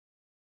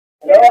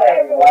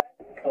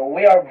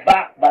We are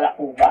back,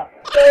 Balakuba.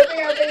 So,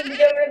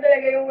 pinapanindigan mo na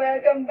talaga yung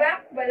welcome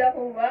back,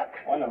 Balakuba.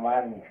 O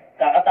naman,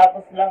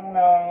 kakatapos lang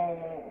ng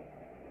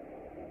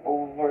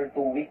over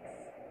 2 weeks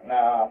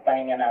na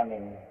pahinga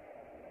namin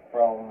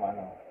from,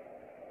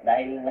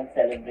 dahil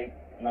nag-celebrate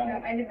ng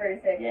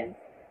anniversary. Yes.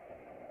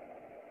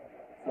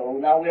 So,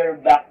 now we're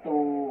back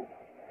to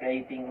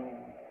creating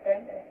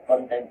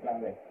content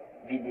namin,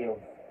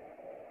 videos.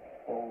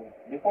 So,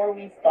 before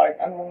we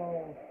start,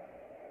 anong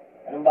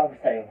bago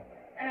sa'yo?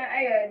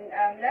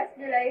 Last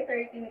July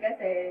 13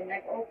 kasi,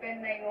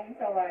 nag-open na yung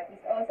sa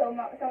Wattpad. So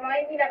sa mga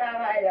hindi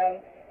nakakaalam,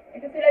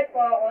 nagsusulat po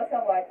ako sa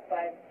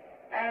Wattpad.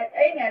 At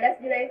ayun nga,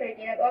 last July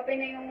 13, nag-open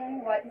na yung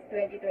Wattpad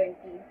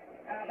 2020.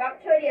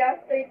 Actually,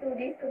 after 2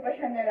 days ko pa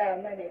siya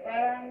nalaman eh.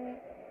 Parang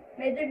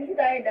medyo busy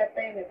tayo that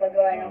time eh,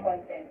 paggawa ng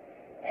content.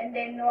 And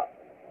then,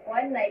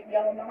 one night, di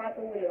ako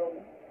makatulog.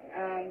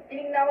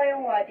 Tinignan ko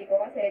yung Wattpad ko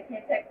kasi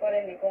check ko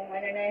rin eh kung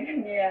ano na yung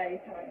nangyayari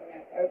sa kanya.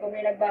 Or kung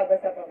may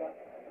nagbabasa pa ba.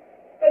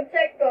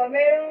 Pag-check ko,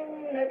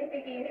 mayroong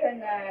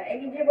notification na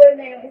eligible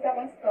na yung isa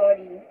kong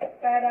story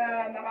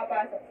para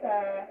makapasok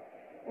sa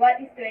What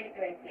is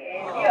 2020.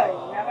 And yun,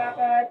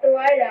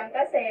 nakakatuwa lang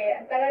kasi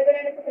ang tagal ko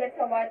na nagsusulat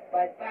sa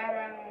Wattpad,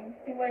 parang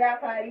simula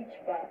college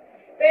pa.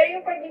 Pero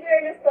yung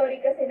particular na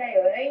story kasi na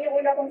yun, ayun yung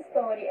una kong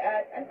story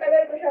at ang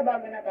tagal ko siya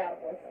bago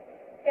natapos.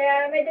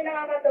 Kaya medyo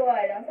nakakatuwa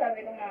lang,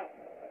 sabi ko nga,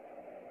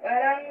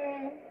 parang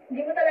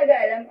hindi mo talaga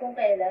alam kung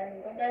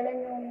kailan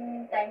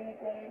yung time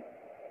kung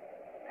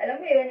alam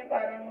mo yun,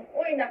 parang,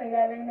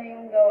 nakilala na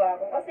yung gawa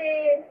ko.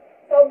 Kasi,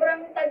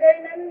 sobrang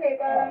tagal na nun eh.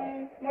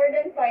 Parang, more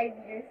than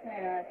 5 years na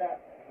yata.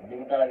 Hindi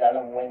mo talaga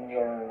alam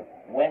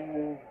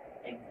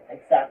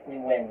exactly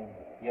when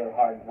your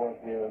hard work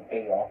will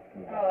pay off.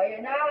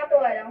 Yun.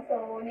 Nakakatuwa lang.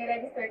 So,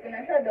 niregister ko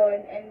na siya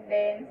doon. And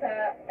then,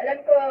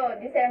 alam ko,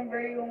 December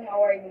yung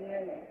awarding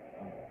nun eh.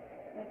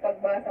 Yung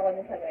pagbasa ko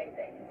dun sa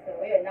guidelines. So,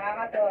 yun,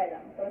 nakakatuwa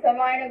lang. So, sa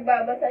mga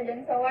nagbabasa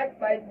dyan sa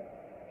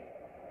Wattpad,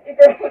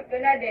 i-promote ko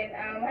na din.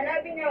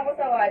 Hanapin niyo ako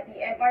sa Wati.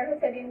 MR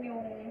Rosa din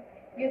yung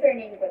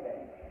username ko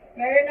doon.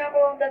 Meron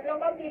ako 3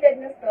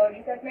 completed na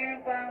stories at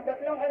meron pa 3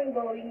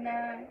 ongoing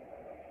na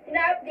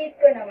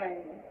ina-update ko naman.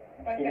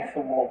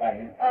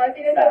 Sinusubukan.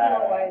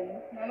 Sinusubukan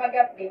na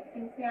mag-update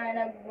since nga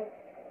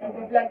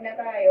nag-vlog na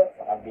tayo.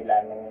 Sa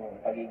kabila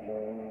ng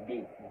pagiging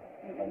big.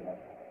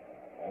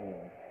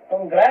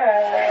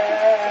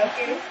 Congrats!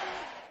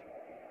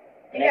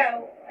 Ikaw,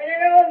 ano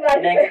naman ba?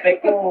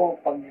 Ina-expect ko,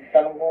 pag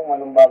tanong ko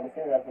anong bago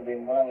sa'yo,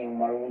 sabihin mo lang yung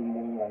maroon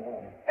mong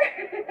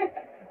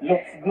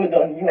looks good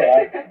on you,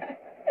 ha?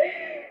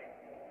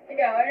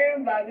 Ikaw, ano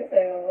naman bago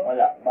sa'yo?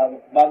 Wala.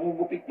 Bagong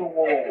gupit yung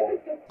kuko ko.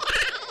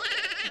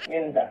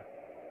 Yun na.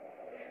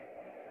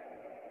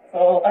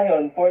 So,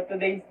 ayun, for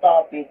today's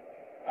topic,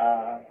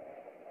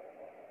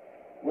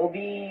 we'll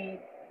be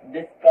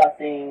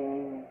discussing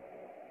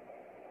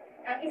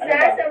ang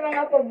isa sa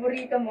mga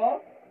paborito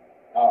mo?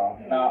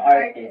 Na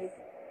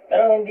artist.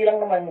 Pero hindi lang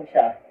naman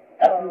siya.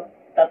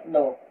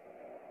 Tatlo.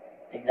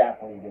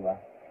 Exactly, di ba?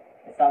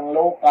 Isang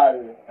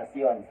local, tas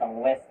yun,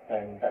 isang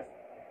western. Tas,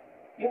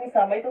 yung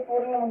isa, may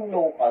tuturing naman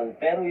local,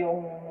 pero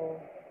yung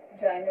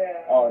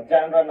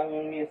genre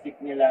ng music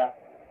nila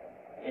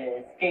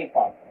is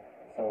K-pop.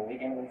 So, we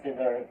can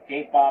consider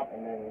K-pop,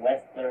 and then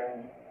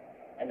western,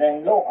 and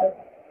then local.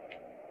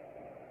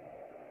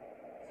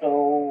 So,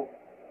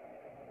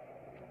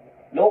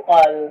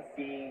 local,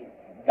 si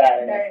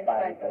Darren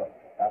Espanto.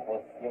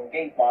 Tapos, yung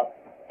K-pop,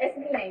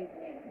 SB19.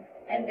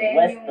 And then,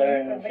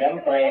 western,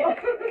 syempre,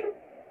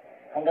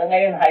 hanggang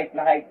ngayon, hype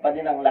na hype pa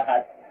din ang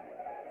lahat,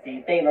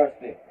 si Taylor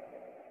Swift.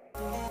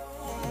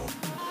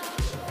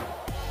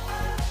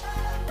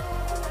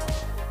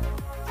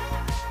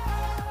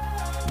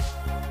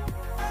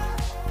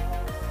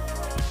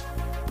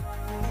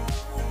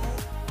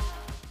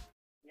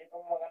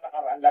 Itong mga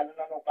nakaraan, lalo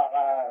na nung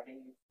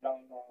kaka-release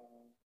lang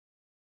nung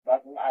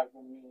bagong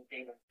album ni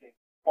Taylor Swift,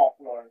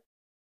 Folklore,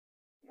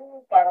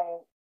 yung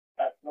parang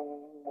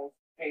tatlong most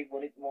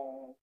favorite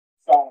mong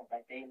song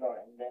kay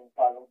Taylor and then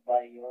followed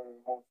by your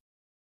most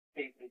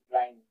favorite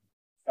line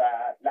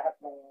sa lahat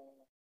ng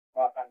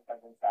mga kanta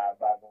dun sa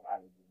bagong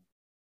album.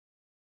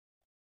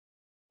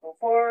 So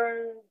for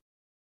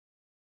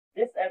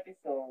this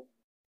episode,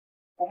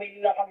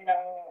 pumili lang kami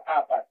ng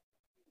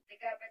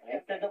 4.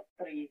 Instead of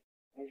 3,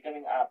 hindi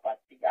kaming 4,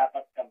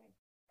 4 kami.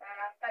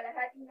 Parang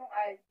kalahati ng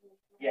album.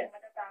 Yes.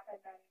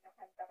 Matatakal namin na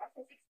kanta.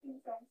 Kasi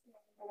 16 songs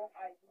ng buong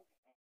album.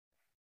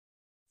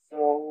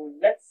 So,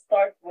 let's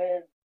start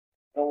with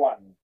the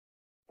one.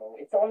 So,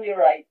 it's only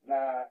right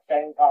na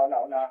siya yung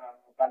kauna-unahang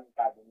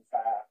kanta dun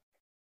sa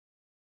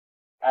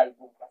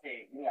album.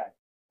 Kasi, yun nga,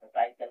 the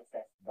title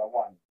says The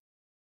One.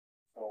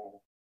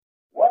 So,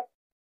 what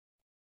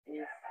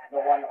is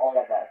The One all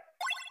about?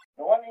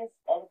 The One is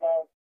all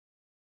about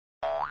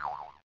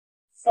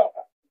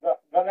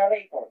the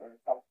narrator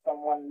or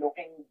someone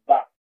looking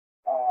back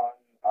on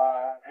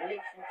a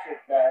relationship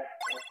that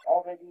is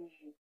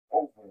already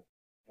over.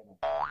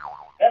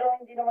 Pero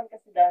hindi naman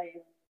kasi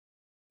dahil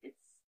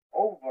it's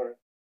over,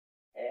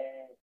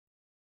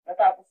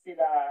 natapos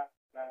sila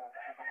na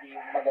hindi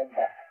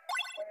maganda.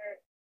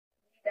 Or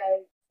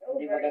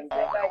Hindi over is maganda.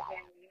 a bad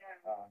memory na.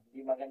 Hindi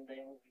maganda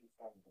yung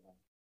reason. Ganun.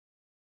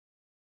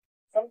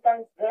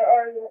 Sometimes there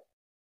are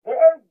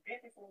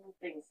beautiful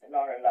things in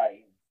our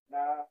lives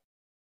na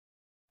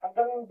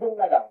hanggang doon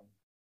na lang.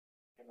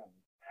 Ganun.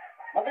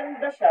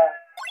 Maganda siya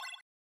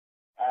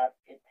at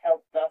it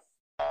helped us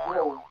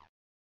grow.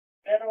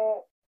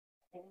 Pero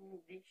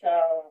hindi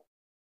siya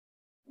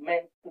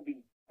meant to be.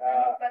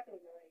 Na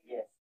magpatuloy.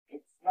 Yes,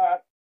 it's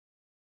not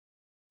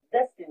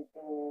destined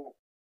to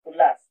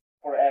last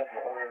forever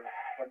or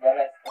for the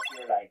rest of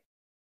your life.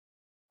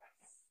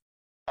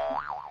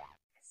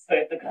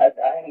 Swear to God,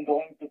 I'm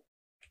going to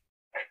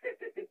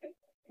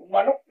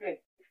manok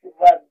eh.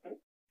 Bad.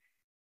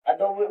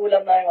 Adobo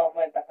ulam na yung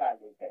mga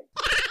takali, guys.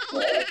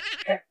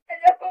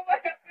 Alam ko ba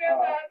na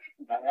pinagabit?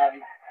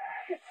 Nangabit.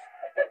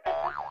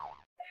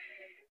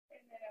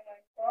 Yun na naman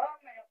po,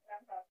 manok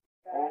ng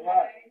Oo nga.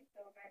 kapitbahay. So,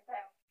 meron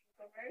tayong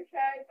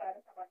commercial para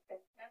sa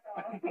content na to.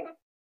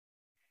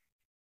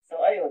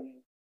 So, ayun.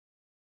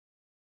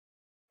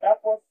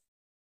 Tapos,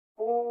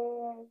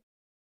 kung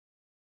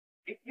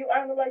if you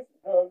analyze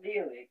the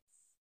lyrics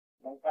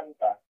ng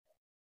kanta,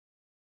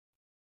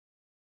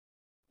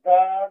 the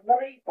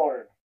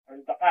narrator or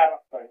the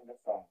character in the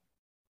song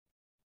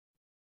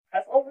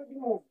has already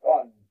moved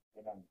on.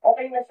 Ganun.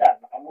 Okay na siya.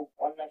 Naka-move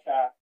on na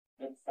siya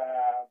dun sa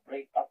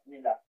breakup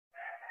nila.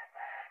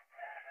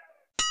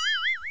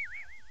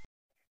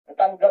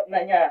 Natanggap na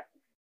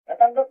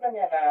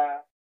niya na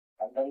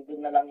hanggang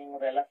dun na lang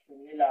yung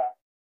relasyon nila.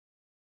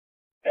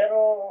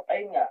 Pero,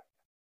 ayun nga,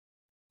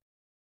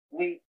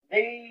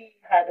 they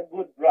had a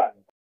good run.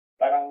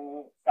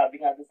 Parang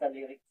sabi nga doon sa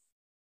lyrics,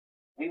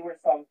 we were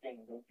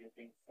something, don't you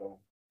think so?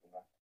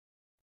 Diba?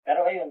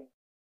 Pero ayun,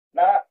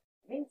 na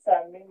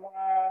minsan may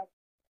mga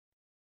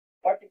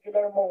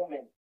particular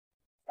moment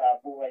sa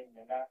buhay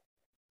niya na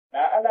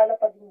naaalala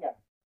pa din niya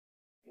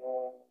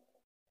yung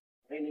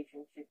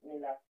relationship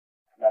nila,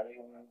 lalo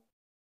yung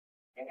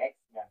ex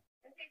niya.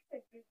 Kasi it's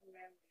a good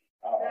memory.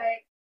 Oo.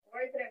 Like,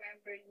 worth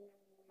remembering yung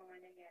mga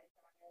nangyari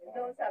sa kanila.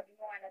 Though, sabi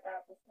mo nga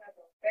natapos na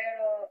to.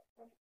 Pero,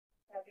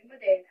 sabi mo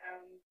din,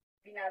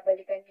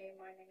 binabalikan niya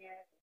yung mga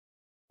nangyari.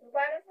 So,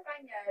 para sa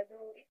kanya,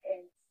 though it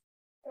ends,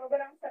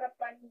 sobrang sarap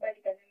pa rin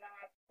balikan ng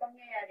mga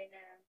pangyayari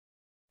na,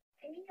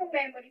 I mean, yung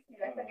memories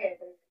nila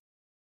together.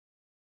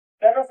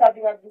 Pero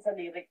sabi nga din sa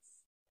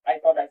lyrics, I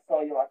thought I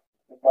saw you at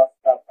the bus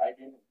stop, I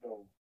didn't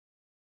know.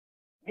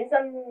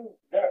 Minsan,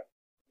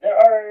 there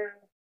are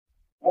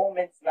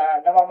moments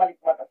na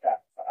namamalikmata siya.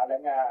 Sakala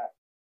niya,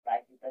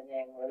 nakikita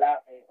niya yung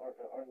lalaki or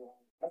yung,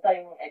 basta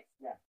yung ex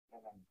niya.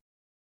 Naman.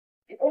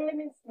 It only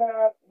means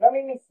na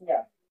namimiss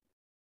niya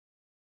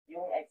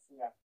yung ex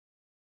niya.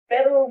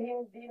 Pero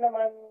hindi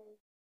naman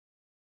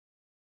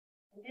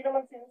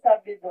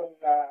sinasabi doon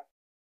na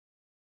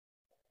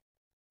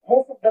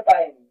most of the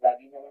time,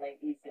 lagi niyang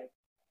naiisip.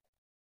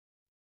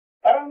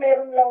 Parang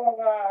meron lang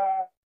mga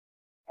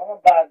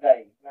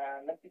bagay na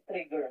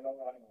nagtitrigger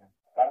nung ano niya.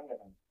 Parang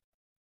gano'n.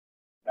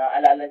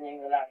 Naalala niya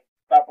yung lalaki.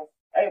 Tapos,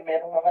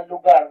 merong mga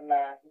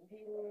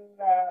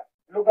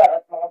lugar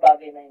at mga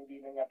bagay na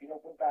hindi na niya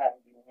pinupuntahan,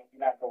 hindi na niya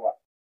ginagawa.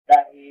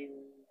 Dahil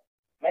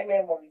may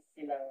memories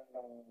sila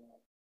nung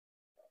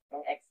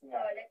ex niya.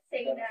 So, let's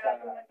say Doon na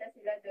sa- pumunta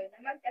sila doon na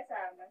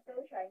magkasama.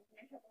 So, siya, hindi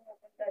na siya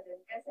pumupunta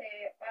doon.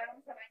 Kasi,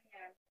 parang sa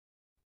kanya,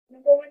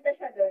 nung pumunta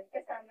siya doon,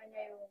 kasama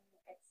niya yung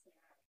ex niya.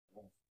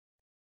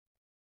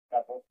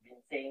 Tapos, been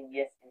saying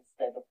yes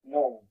instead of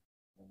no.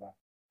 Diba?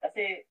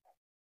 Kasi,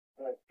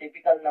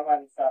 typical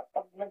naman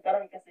pag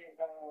nagkaroon kasi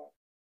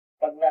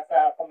pag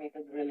nasa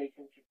committed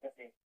relationship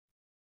kasi,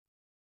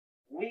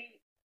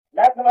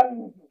 lahat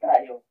naman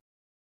tayo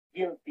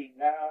guilty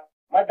na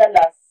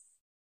madalas,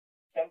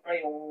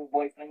 syempre yung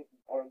boyfriend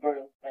or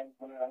girlfriend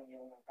mo na lang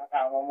yung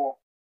kasama mo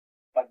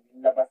pag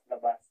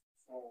labas-labas.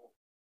 So,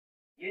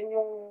 yun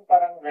yung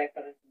parang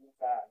reference mo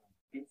sa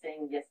been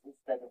saying yes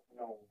instead of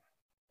no.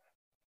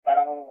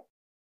 Parang,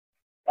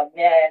 pag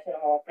niyaya siya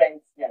ng mga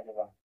friends niya, di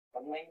ba?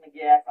 Pag may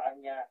nagyaya sa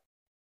kanya,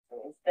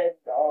 so instead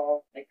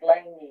of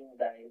declining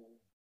dahil,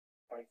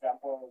 for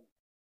example,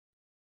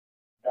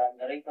 the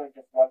narrator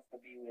just wants to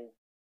be with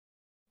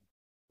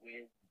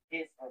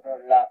his or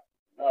her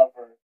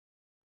lover,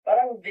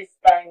 parang this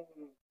time,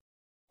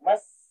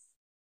 mas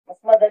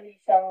madali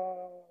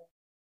siyang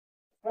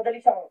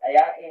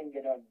ayain,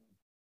 gano'n.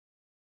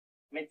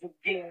 Medyo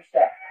game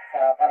siya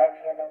sa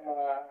karamihan ng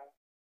mga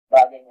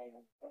bagay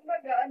ngayon.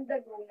 Kumbaga, on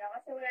the go na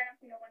kasi wala nang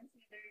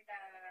pinoconsider na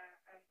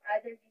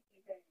other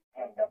decision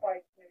from the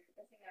partner.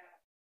 Kasi nga,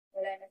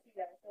 wala na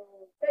sila.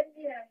 So,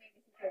 suddenly na lang may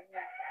decision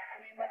na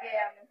kung may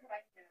magyayaman sa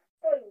kanya,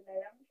 solo na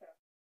lang siya.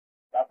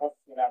 Tapos,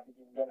 sinabi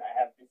din doon, I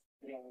have this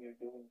dream, you're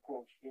doing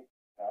cool shit.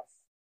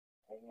 Tapos,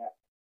 ayun nga.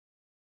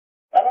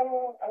 Parang,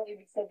 ang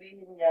ibig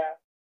sabihin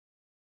niya,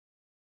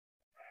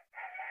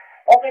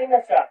 okay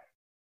na siya.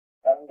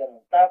 Parang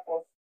ganun.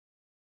 Tapos,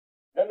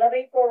 the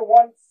narrator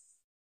wants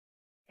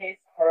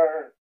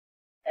her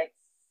ex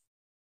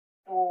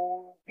to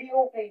be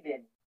okay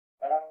din.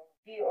 Parang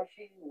he or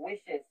she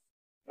wishes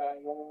na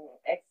yung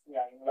ex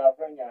niya, yung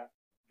lover niya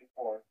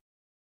before,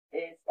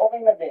 is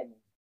okay na din.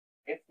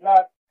 If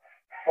not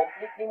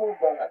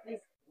doon, at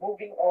least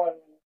moving on,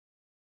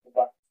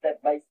 diba? Step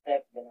by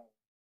step, gano'n.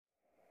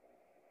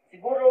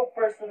 Siguro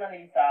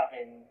personally sa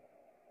akin,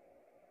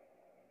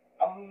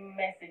 ang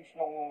message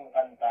ng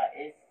kanta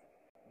is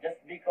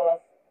just because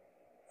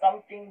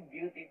something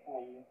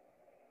beautiful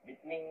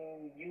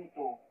between you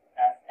two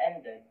has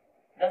ended,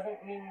 doesn't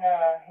mean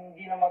na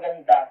hindi na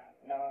maganda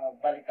na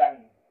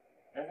balikan.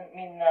 Doesn't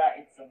mean na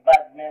it's a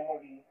bad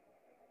memory.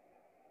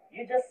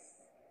 You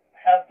just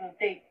have to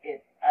take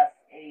it as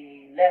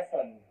a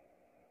lesson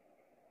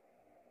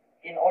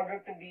in order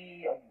to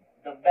be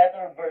the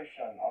better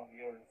version of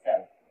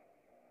yourself.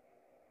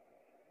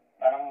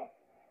 Parang,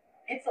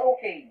 it's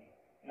okay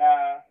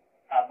na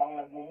habang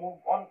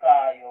nag-move on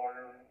ka,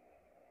 you're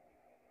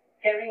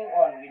carrying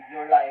on with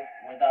your life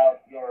without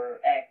your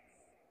ex.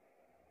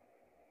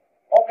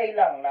 Okay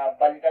lang na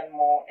balikan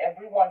mo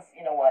every once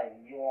in a while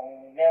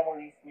yung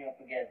memories niyo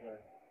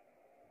together.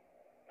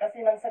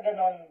 Kasi nang sa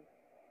ganon,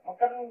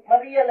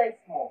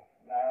 ma-realize mo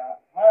na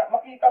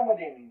makita mo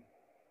din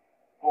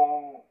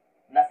kung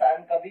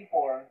nasaan ka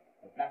before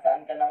at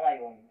nasaan ka na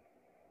ngayon,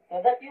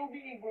 so that you'll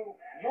be able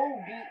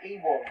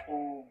to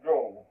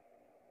grow.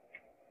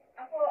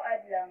 Ako,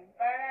 add lang,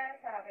 para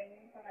sa akin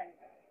yung sa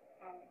kanta,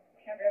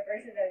 syempre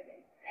personal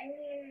din. I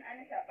mean,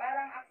 ano siya,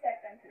 parang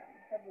acceptance lang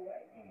sa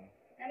buhay.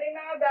 Na may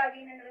mga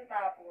bagay na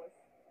natatapos,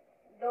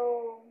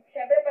 though,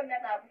 syempre pag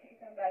natapos yung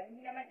isang bagay,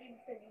 hindi naman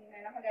ibig sabihin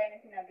na nakagaya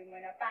na sinabi mo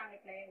na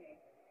pangit na yun eh.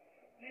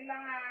 May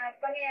mga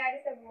pangyayari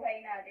sa buhay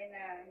natin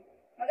na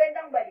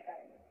magandang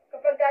balikan.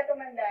 Kapag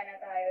tumanda na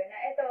tayo, na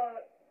eto,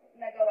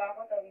 nagawa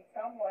ko to with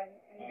someone,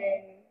 and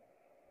then,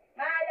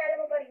 maaalala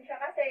mo pa rin siya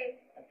kasi,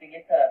 at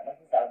sige sa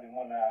masasabi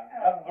mo na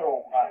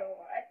nag-grow ka.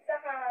 At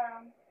saka,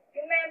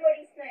 yung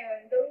memories na yun,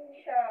 though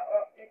hindi siya,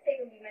 let's say,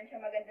 kung di man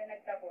siya maganda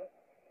nagtapos,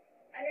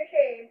 ano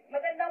siya eh,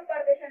 magandang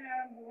parte siya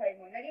na ng buhay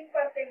mo. Naging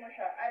parte mo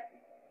siya. At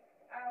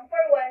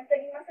for once,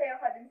 naging masaya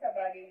ka dun sa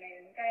bagay na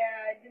yun.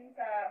 Kaya dun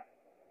sa,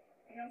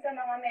 yung sa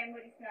mga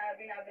memories na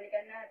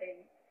binabalikan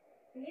natin,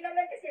 hindi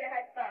naman kasi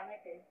lahat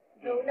pangit eh.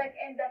 Though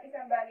nag-end up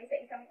isang bagay sa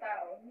isang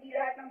tao, hindi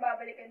lahat ng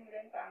babalikan mo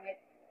dun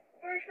pangit.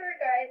 For sure,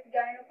 kahit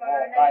gaano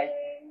pa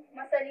naging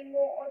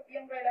masalimuot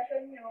yung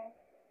relasyon nyo,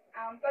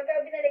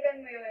 pagka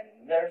binalikan mo yun,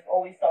 there's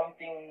always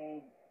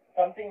something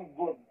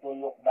good to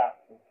look back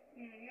to.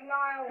 Yung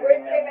mga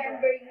worth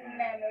remembering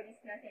memories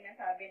na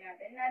sinasabi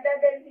natin, na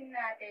dadalhin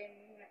natin,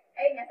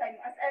 ay nasabi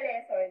mo, as a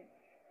lesson,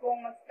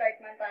 kung mag-start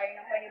man tayo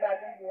ng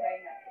panibagong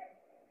buhay natin.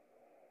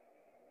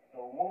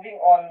 So, moving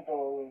on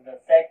to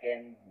the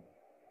second,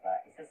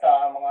 isa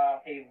sa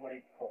mga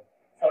favorite ko.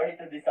 Sorry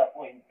to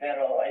disappoint,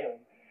 pero ayun.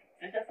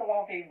 Isa sa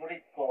mga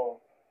favorite ko,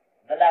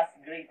 The Last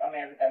Great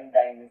American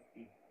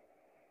Dynasty.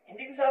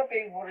 Hindi ko siya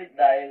favorite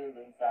dahil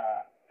dun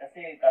sa,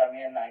 kasi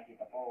karamihan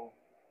nakikita ko,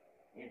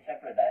 yun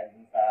syempre dahil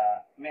dun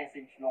sa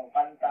message ng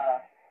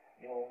kanta,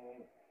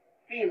 yung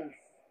feels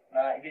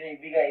na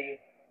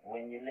ibinibigay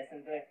when you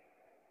listen to it.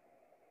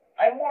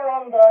 I'm more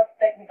on the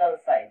technical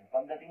side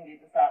pagdating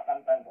dito sa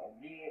kanta ko,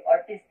 the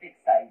artistic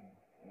side.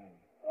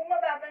 Kung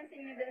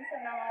mapapansin nyo dun sa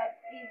mga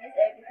previous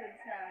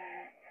episodes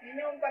namin,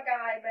 yun yung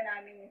pagkakaiba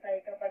namin ni Sai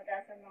kapag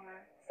sa mga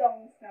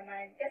songs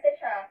naman. Kasi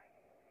siya,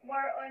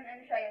 more on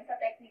ano siya, yun sa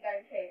technical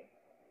siya.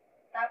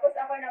 Tapos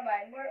ako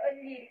naman, more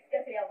on lyrics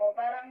kasi ako.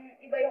 Parang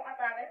iba yung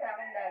atake sa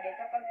akin lagi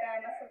kapag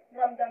mas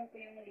ramdam ko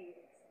yung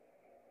lyrics.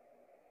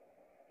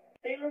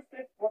 Taylor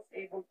Swift was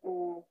able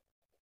to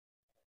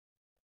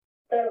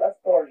tell a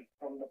story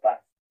from the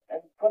past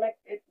and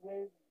connect it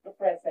with the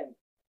present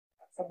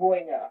sa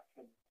buhay niya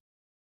actually.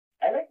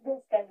 I like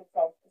those kind of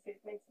songs because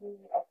it makes me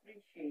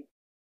appreciate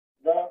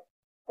the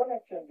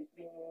connection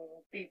between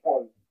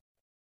people.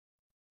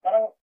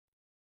 Parang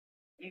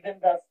even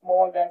the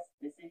smallest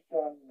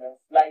decision, the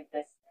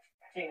slightest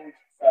change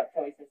sa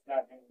choices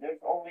natin,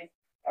 there's always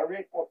a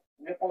ripple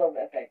of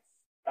effects.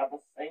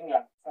 Tapos, ayun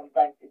nga,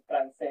 sometimes it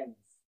transcends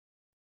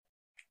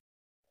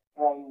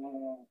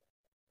from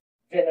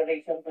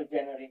generation to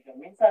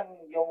generation. Minsan,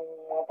 yung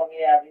mga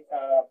pangyayari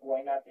sa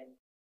buhay natin,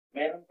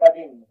 meron pa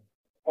din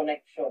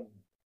connection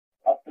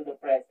up to the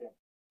present.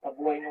 Sa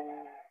buhay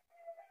ng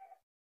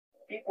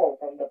people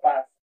from the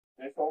past,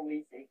 there's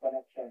always a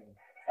connection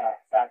sa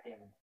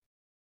atin.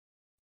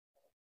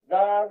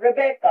 The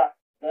Rebecca,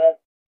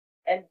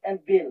 and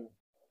Bill,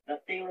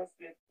 the Taylor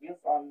Swift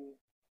used on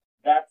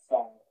that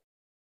song,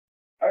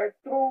 are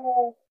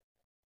true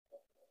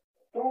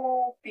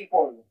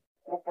people,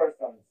 true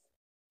persons.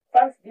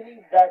 Fans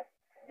believe that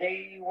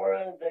they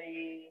were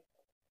the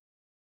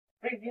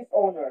previous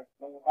owner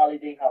ng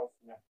holiday house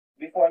na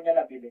before niya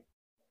nabili.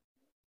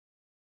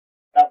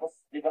 Tapos,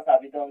 di ba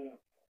sabi doon,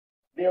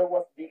 Bill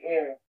was the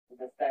heir to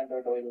the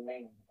Standard Oil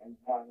name and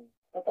money.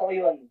 Totoo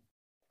yun.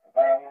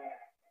 Parang,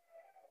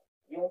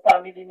 yung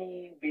family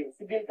ni Bill,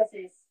 si Bill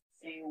kasi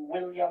si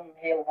William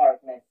Hale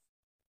Harkness.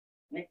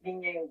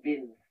 Nickname niya yung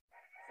Bill.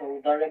 So,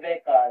 the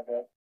Rebecca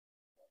that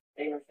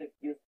Taylor Swift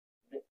used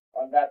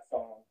on that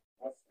song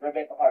was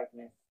Rebecca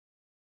Harkness.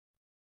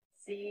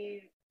 Si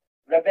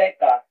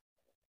Rebecca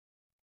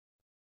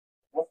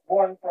was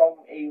born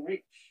from a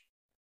rich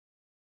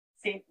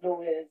St.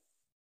 Louis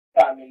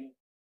family.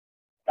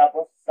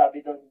 Tapos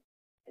sabi doon,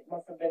 it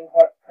must have been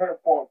her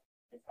fault.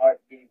 His heart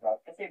gave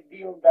out. Kasi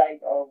Bill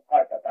died of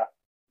heart attack.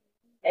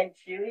 And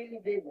she really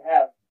did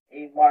have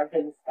a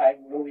marvelous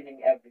time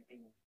ruining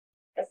everything.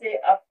 Kasi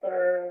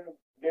after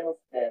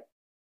Bill's death,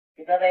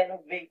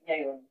 pina-renovate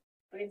niya yun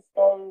to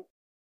install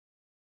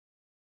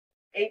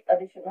 8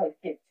 additional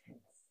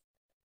kitchens.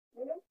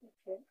 Walang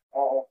kitchen.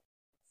 Oo.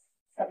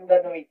 Saan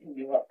gagamitin,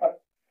 di ba? Parang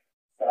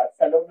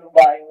sa loob ng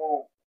bahay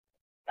mo,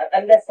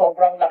 unless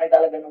sobrang laki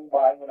talaga ng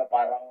bahay mo na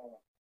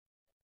parang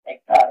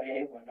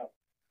hektarya yung ano.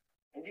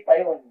 Hindi pa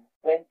yun.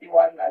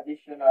 21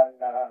 additional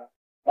na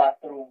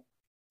bathroom.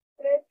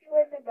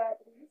 21 na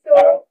bathroom. So,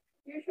 Parang-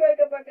 usual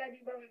kapag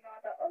di ba may mga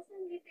tao, oh,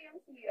 saan dito yung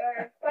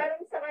CR?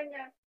 Parang sa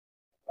kanya,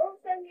 oh,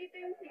 saan dito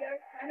yung CR?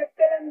 Hanap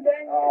ka lang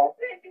dyan. Oo.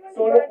 Kasi 21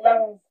 Sulok bathroom.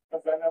 lang.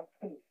 Tapos ano,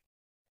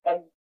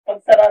 pag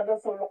sarado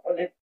sulok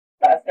ulit,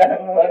 taas ka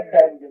ng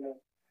hagdan, gano'n.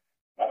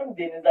 Parang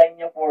dinesign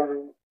niya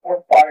for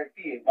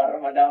party eh, para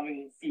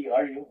madaming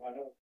CR yung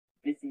ano,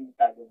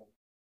 bisita, gano'n.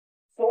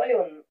 So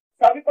ayun,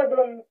 sabi pa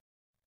doon,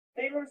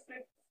 Taylor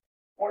Swift's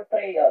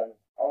portrayal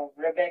of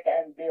Rebecca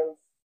and Bill's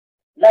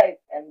life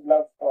and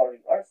love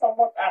story are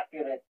somewhat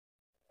accurate.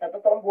 Sa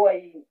totoong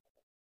buhay,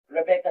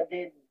 Rebecca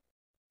did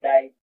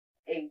die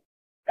a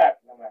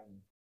cat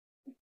naman.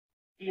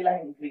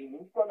 Killing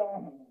green. Hindi ko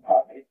alam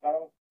bakit.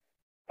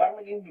 Parang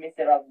naging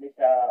miserable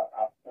siya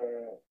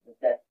after the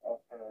death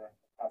of her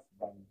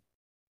husband.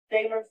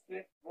 Taylor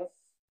Swift was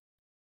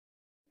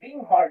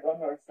being hard on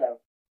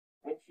herself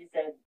when she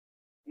said,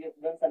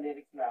 dun sa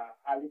lyrics na,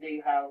 holiday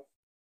house,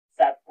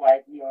 sat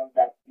quietly on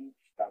that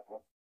beach,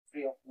 tapos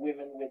free of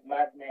women with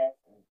madness,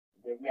 and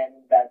their men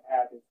in bad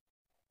habits.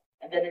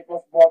 And then it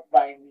was bought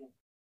by me.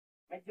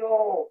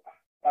 Medyo,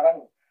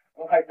 parang,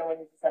 ang hard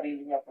naman niya sa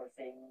sarili niya for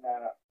saying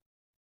na,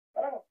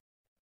 parang,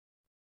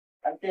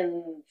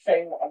 until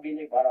siya yung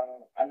makabili,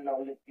 parang, ano na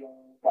ulit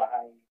yung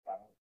bahay,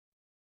 parang,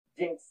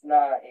 jinx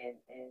na in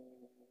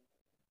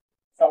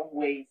some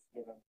ways,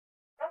 diba?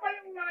 Ako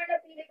yung mga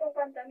napili kong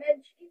kanta,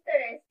 medyo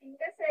interesting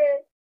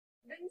kasi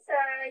dun sa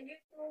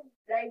YouTube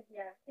live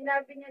niya,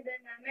 sinabi niya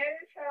din na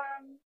meron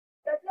siyang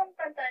 3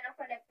 kanta na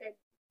connected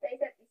sa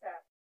isa't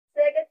isa. So,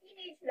 like a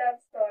teenage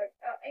love story,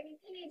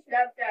 teenage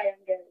love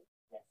triangle.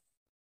 Yes.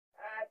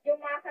 At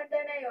yung mga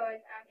kanta na yon,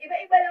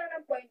 iba-iba lang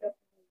ng point of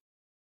view.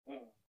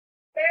 Mm.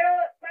 Pero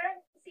parang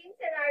same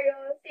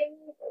scenario,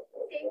 same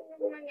yung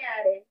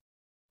nangyari.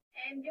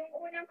 And yung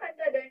unang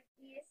kanta doon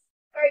is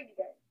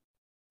Cardigan.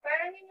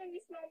 Parang yun yung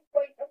mismong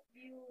point of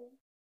view,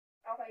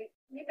 okay,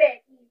 ni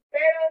Becky.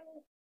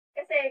 Pero,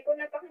 kasi kung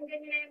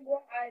napakinggan niyo na yung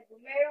buong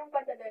album, merong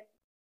kanta doon.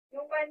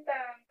 Yung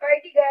kantang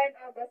Cardigan,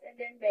 August, and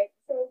then Becky.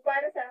 So,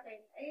 para sa akin,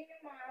 ayun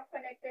yung mga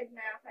connected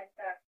na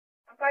kanta.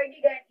 Ang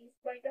Cardigan is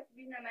point of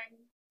view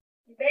naman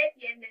ni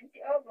Becky, and then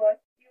si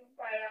August, yung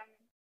parang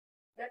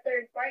the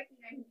third party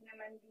na hindi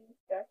naman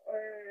discuss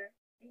or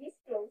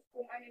disclose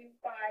kung ano yung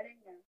pangalan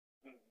niya.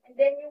 And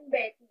then yung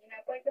Betty,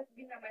 na point of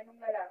view naman ng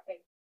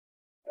lalaki.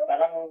 So,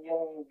 Parang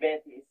yung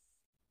Betty is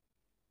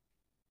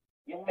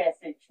yung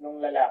message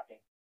ng lalaki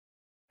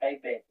kay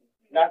Betty.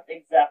 Not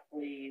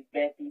exactly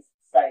Betty's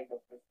side of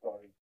the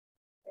story.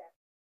 Yeah.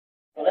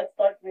 So let's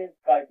start with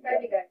Cardigan.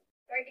 Cardigan.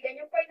 Cardigan,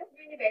 yung point of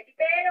view ni Betty.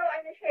 Pero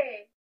ano siya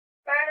eh,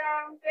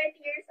 parang 20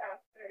 years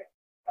after,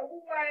 a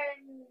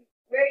woman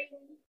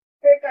wearing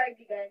her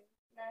cardigan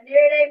na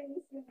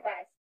nire-reminis yung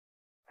past.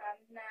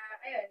 Na,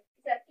 ayun,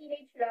 isa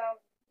teenage love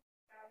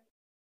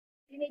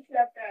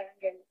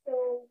triangle.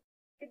 So,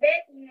 si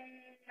Betty,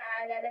 nung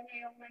naalala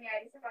niya yung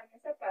nangyari sa kanya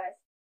sa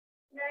past,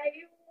 na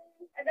yung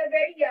at a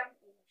very young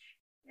age,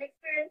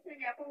 na-experience na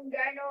niya kung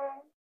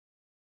gaano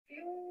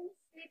yung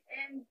sweet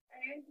and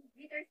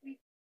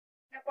bittersweet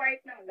na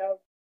part ng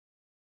love.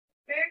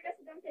 Meron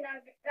kasi doon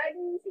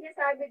laging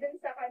sinasabi doon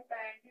sa kanta,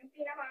 yung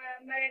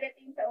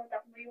pinaka-marelating sa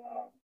utak mo,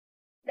 yung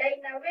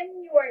line na when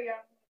you are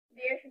young,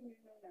 there should be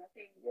no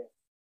nothing. Yes.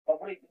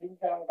 Paborito din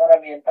siya ng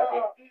karamihan pati.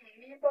 Oo,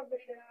 yun yung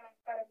paborito ng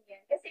karamihan.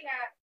 Kasi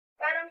nga,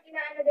 parang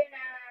inaano din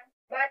na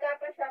bata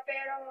pa siya,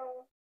 pero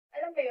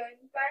alam mo yun,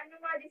 parang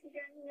yung mga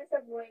decision niya sa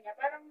buhay niya,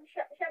 parang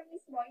siya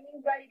mismo,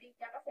 in-validate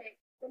niya kasi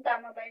kung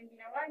tama ba yung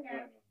ginawa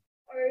niya,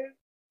 or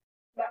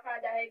baka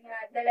dahil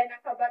nga dala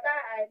ng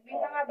kabataan, may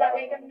mga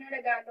bagay kami na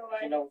nagagawa.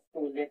 She knows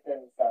too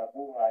little sa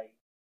buhay.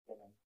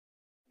 Ganun.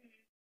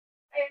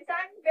 Ayun,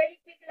 saan very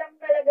quick lang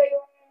talaga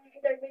yung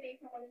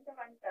interpretation ko dun sa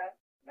kanta.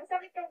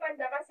 Masakit yung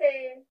kanta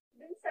kasi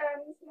dun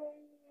sa mismong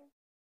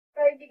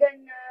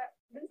Cardigan na,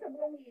 dun sa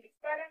buong lyrics,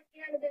 parang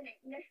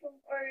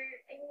inassume or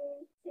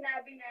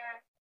sinabi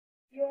na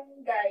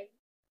yung guy,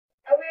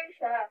 aware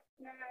siya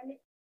na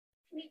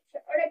snitch siya,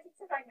 or nag-cheat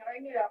sa kanya, or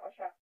niloko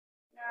siya,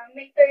 na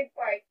may third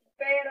party.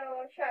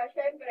 Pero siya,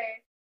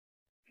 syempre,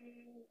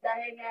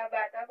 dahil nga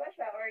bata pa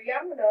siya, or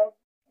young love,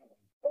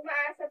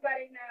 umaasa pa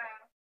rin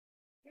na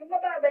yung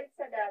mababalik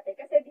sa dati.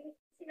 Kasi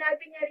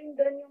sinabi niya rin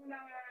doon yung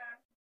mga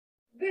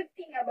good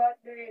thing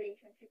about the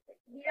relationship.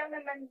 Hindi lang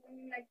naman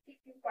nag-cheat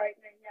yung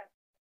partner niya.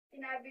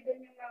 Sinabi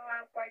doon yung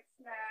mga parts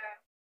na,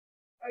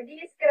 or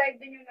describe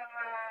doon yung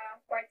mga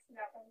parts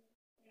na kung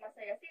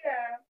masaya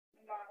sila,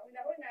 yung mga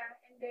una-una,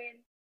 and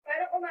then,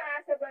 parang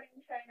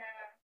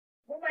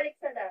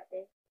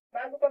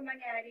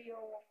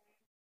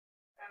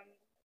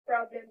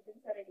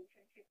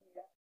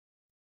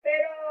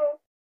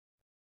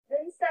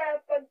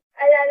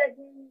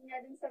niya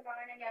dun sa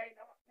mga nangyari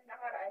na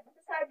nakaraan,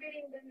 masasabi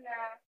rin dun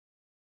na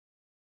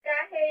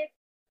kahit,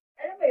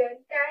 alam mo yun,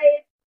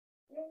 kahit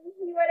yung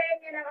hiniwalayan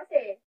niya na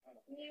kasi,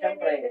 iniwan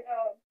Siyempre. niya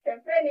dun,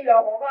 syempre,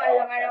 niloko ka,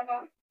 alam nga Oo.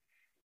 naman,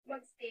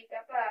 mag-stay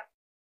ka pa.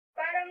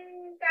 Parang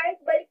kahit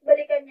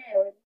balik-balikan niya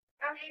yun,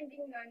 ang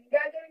ending nun,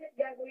 gagawin at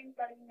gagawin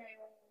pa rin niya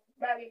yung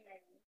bagay na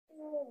yun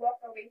to walk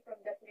away from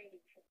that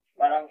relationship.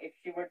 Parang if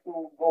she were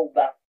to go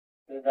back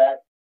to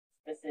that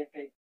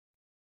specific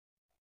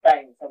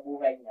time sa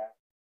buhay niya,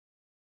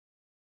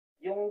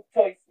 yung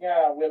choice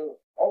niya will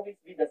always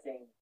be the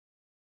same.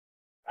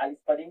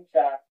 Alis pa din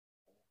siya.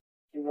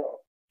 She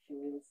will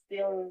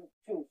still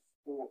choose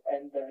to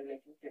end the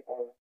relationship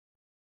or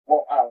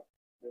walk out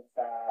dun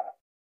sa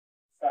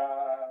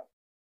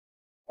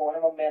kung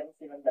ano man meron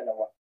silang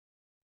dalawa.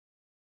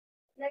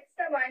 Next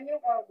naman,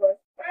 yung August,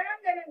 parang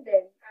ganun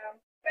din.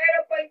 Pero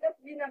point of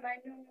view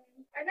naman yung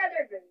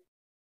another girl,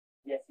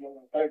 Yes,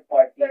 yung third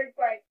party. third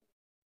party.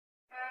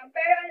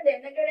 Pero ano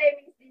din,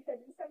 nag-reminisce din siya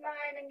dun sa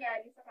mga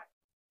nangyari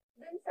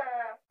dun sa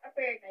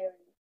affair na yun.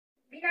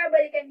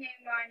 Binabalikan niya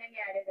yung mga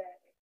nangyari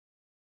dati.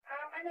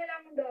 Ano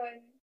lang doon,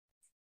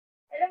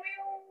 alam mo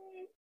yung,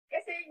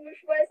 kasi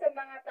usual sa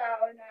mga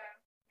tao na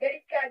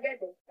galit ka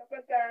agad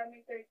kapag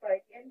may third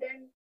party. And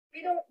then,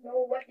 we don't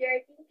know what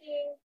they're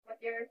thinking,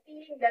 what they're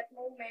feeling that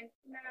moment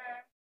na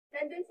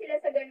nandun sila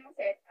sa ganung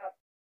setup.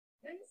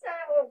 Dun sa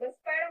August,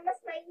 parang mas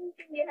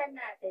maiintindihan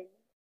natin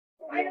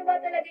kung ano ba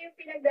talaga yung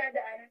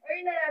pinagdadaanan or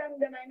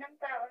nararamdaman ng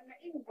tao na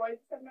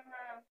involved sa mga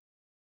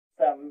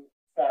sa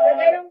sa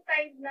ganung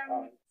kind ng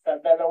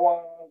sa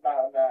dalawang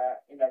tao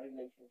na in a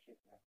relationship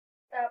na.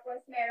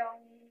 tapos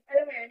merong,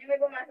 alam mo yun, yung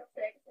may pumasok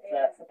sa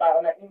Sa tao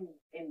na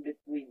in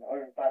between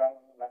or parang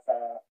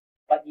nasa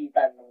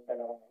pagitan ng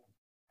dalawang.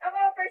 Ako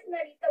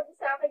personally, tabu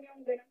sa akin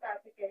yung ganung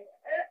topic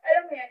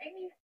alam mo yan, I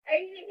mean, I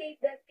really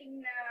hate that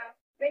thing na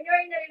when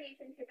you're in a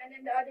relationship and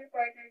then the other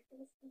partner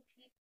chooses to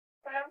cheat,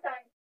 parang sa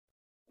akin,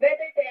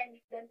 better to end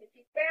it than to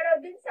cheat. Pero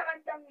dun sa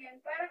kantang yun,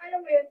 parang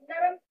alam mo yun,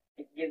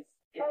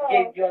 It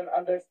gave you an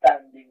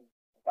understanding.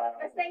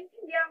 Parang, mas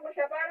naintindihan ko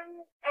siya.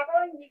 Parang ako,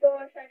 hindi ko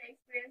siya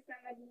na-experience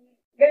na maging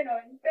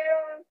ganon.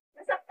 Pero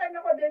nasaktan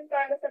ako dun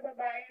para sa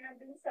babae na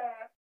dun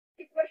sa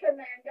sitwasyon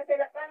na yun. Kasi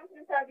parang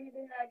sinasabi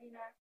dun lagi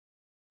na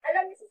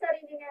alam niya sa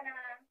sarili niya na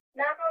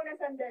nakaw na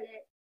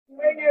sandali.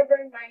 We're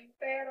never mind.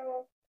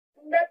 Pero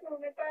in that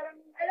moment,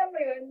 parang alam mo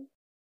yun,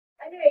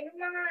 yung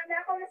mga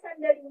nakaw na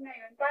sandali na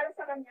yun, para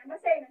sa kanya,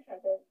 masaya na siya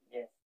dun.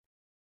 yes.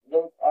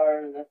 Those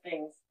are the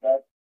things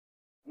that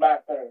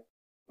mattered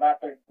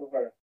to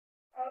her.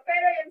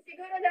 Pero yun,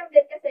 siguro lang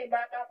din kasi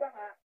bata pa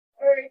nga,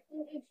 or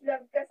teenage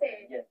love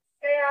kasi. Yes.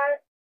 Kaya,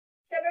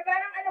 sabi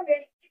parang alam mo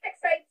yun, it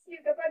excites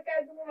you kapag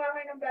ka gumawa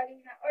ka ng bagay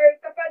na, or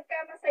kapag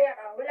ka masaya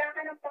ka, wala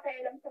ka ng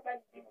pakialam sa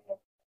paligid mo.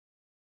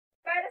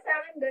 Para sa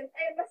akin dun,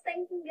 ay mas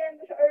naintindihan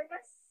mo siya, or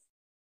mas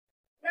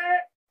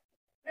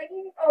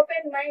naging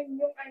open mind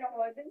yung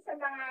dun sa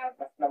mga,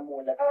 Mas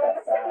namulat ka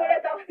mas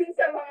namulat ako dun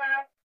sa mga,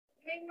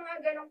 may mga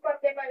ganong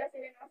parte pala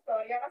sila ng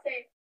storya. Kasi,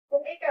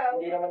 kung ikaw,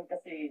 hindi naman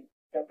kasi,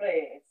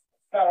 siyempre, it's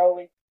not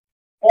always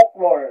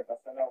folklore.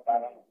 Tapos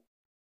parang,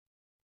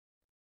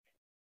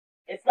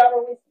 it's not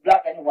always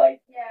black and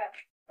white yeah,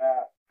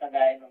 na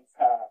kagaya nung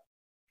sa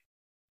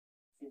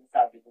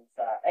sinasabi dun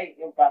sa,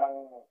 yung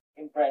parang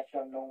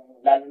impression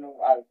lalo nung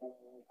album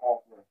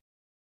cover.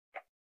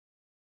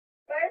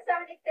 para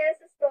sa akin, it tells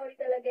a story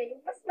talaga.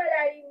 Yung mas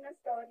malalim na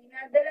story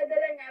na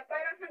dala-dala niya,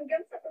 parang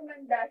hanggang sa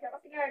tumanda siya.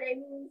 Kasi nga,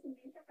 reminiscing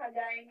hindi siya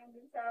kagaya ng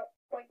dun sa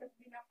point of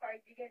view ng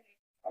Cardigan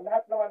Ang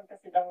lahat naman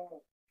kasi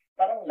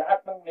parang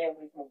lahat ng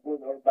memories mo,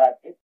 good or bad,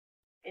 it's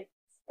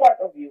part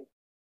of you.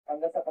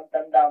 Hanggang sa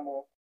pagtanda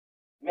mo,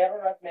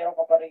 meron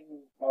ka pa rin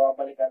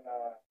mababalikan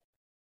na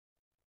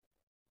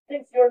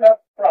things you're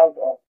not proud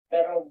of,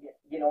 pero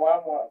ginawa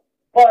mo.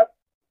 But,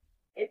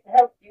 it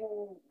helped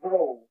you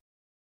grow.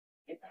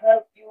 It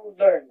helped you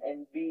learn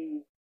and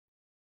be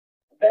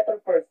a better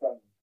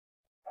person.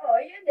 Oo,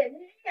 yun din.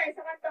 Yun nga,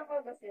 sa kantang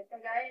August yun,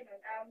 kagaya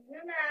nun,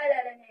 nung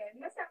naaalala niya yun,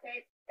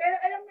 masakit. Pero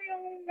alam mo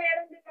yung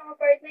meron din mga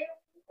part na yung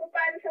kung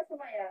paano siya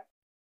sumaya,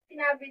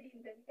 sinabi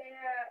din dun.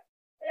 Kaya,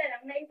 wala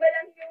lang, naiba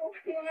lang yung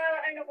mga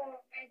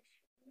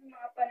yung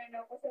mga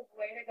pananaw ko sa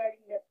buhay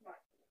regarding that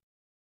matter.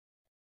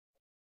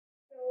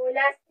 So,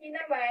 lastly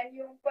naman,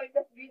 yung point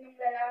of view ng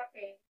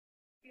lalaki,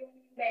 yung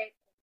Becky.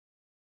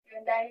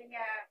 Yun, dahil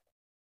nga,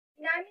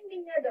 inamin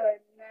din niya doon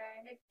na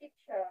nag-cheat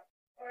siya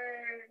or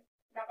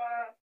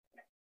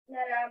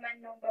nalaman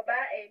ng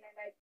babae na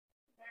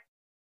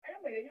alam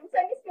mo yun, yung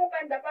sa mismo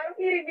kanta, parang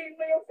i-reveal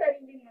mo yung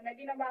sarili mo na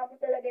ginawa mo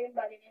talaga yung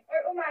bagay niya.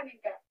 Or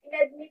umamin ka,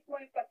 in-admit mo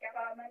yung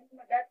pagkakamali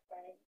mo that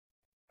time.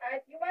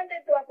 At you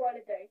wanted to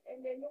apologize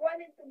and then you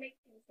wanted to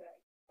make things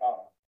right.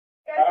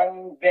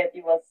 Parang Betty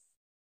was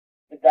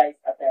the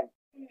guy's attempt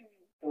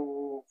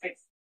to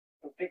fix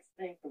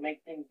things, to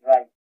make things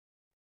right.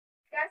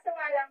 Kaso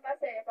nga lang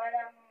kasi,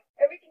 parang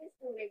everything is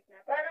too late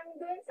na. Parang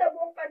doon sa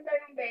buong kanta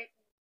ng Betty,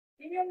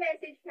 yun yung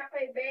message na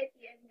kay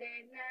Betty and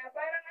then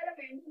parang alam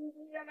mo yun,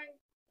 hindi niya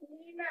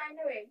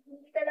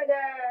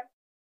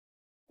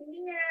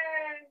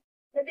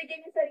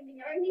nabigyan yung sarili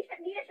niya, or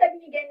hindi na siya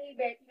binigyan ni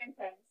Betty ng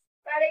chance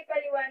para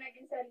ipaliwanag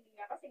yung sarili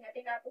niya kasi nga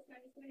tinapos na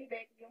mismo ni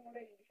Betty yung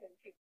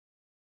relationship.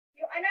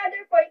 Yung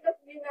another point of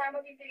view na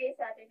mabibigay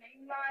sa atin na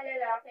yung mga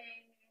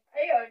lalaking,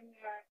 ayun,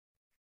 nga,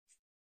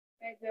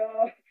 medyo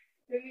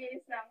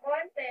luminis ng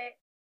konti,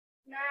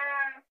 na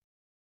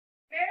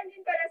meron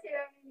din pala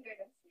silang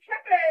gano'n.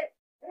 Siyempre,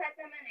 lahat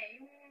naman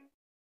yung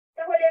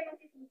sa huli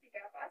magsisisi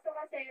ka. Kaso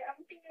kasi,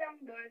 ang thing lang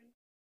doon,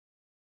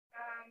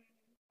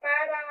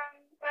 parang,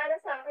 para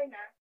sa akin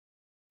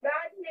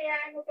bakit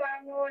hinayaan mo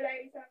pa mawala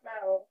yung isang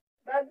tao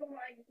bago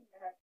mo ayusin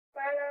lahat?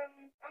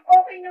 Parang, ang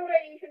okay ng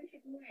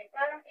relationship mo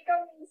parang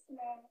ikaw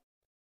mismo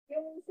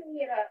yung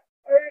sumira,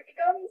 or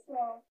ikaw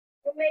mismo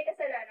yung may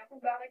kasalanan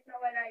kung bakit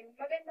nawala yung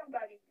magandang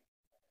bagay mo.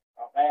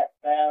 Kaya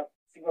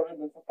siguro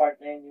dun sa part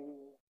na yun, yung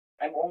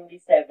I'm only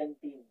 17.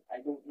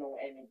 I don't know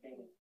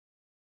anything.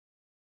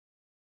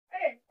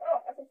 Ayun,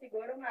 kasi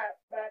siguro nga,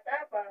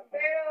 bata pa.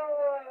 Pero,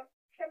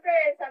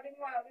 syempre, sabi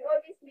mo we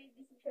always make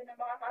decision na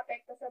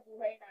makaka-apekto sa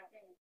buhay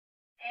natin.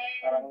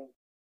 And, Parang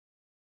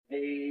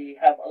they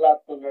have a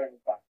lot to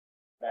learn pa.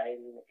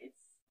 Dahil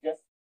it's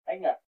just, a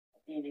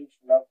teenage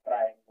love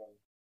triangle.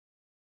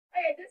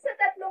 ayun, dun sa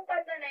tatlong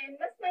kanta na yun,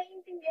 mas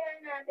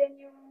maiintindihan natin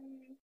yung,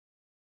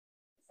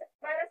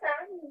 para sa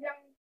akin, hindi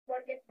lang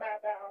porket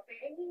bata,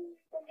 okay? I mean,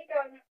 kung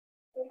ikaw,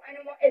 kung ano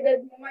mong edad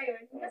mo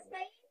ngayon, mas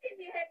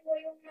maiintindihan mo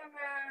yung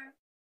mga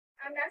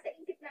nasa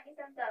isip ng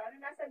isang tao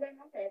na nasa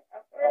ganong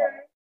setup,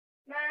 or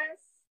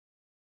mas,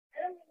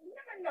 alam mo, hindi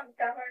naman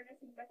magkakaroon na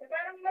simpatya.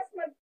 Parang mas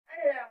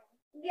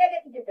hindi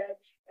agad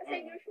i-judge. Kasi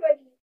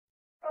usually,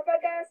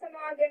 kapag sa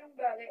mga ganong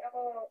bagay,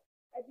 ako,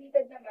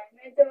 admitted naman,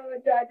 medyo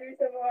judger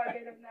sa mga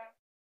ganon na,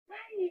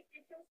 why, it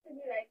chose to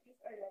be like this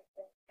or like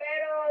that.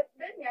 Pero,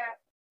 dun nga,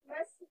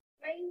 mas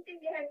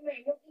maintindihan mo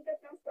yung ikot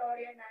ng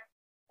storya na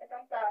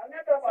itong tao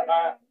na to.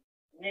 Saka,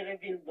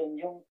 ni-reveal dun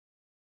yung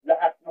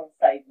lahat ng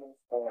side ng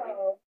story.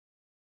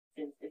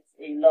 Since it's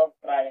a love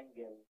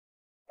triangle,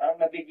 parang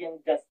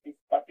nabigyan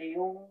justice pati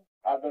yung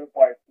other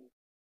party,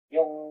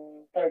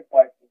 yung third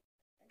party.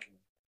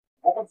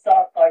 Bukod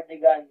sa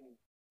Cardigan,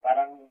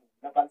 parang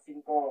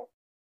napansin ko,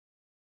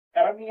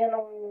 karamihan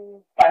ng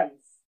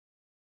fans,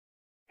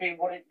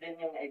 favorite din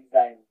yung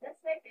Exile.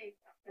 That's my favorite,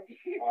 actually.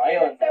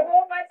 Ayun. Sa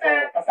buong mata.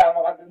 So,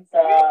 kasama ka dun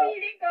sa... Yung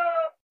feeling ko,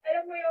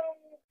 alam mo yung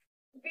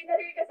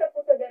binaril ka sa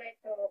puso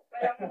diretso.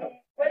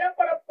 Walang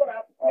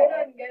kurap-kurap.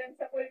 Ganon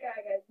sa pool ka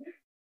agad.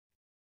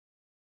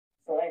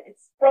 So,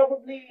 it's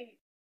probably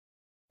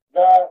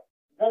the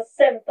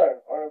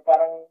center, or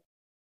parang,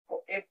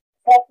 if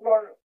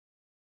folklore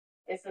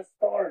is a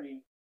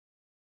story,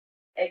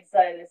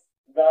 Exile is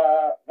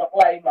the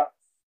climax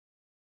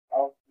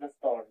of the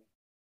story.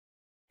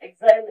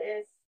 Exile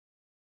is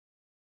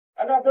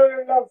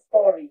another love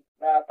story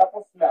na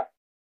tapos na.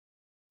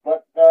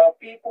 But the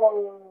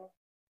people,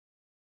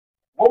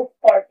 both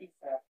parties,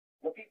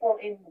 the people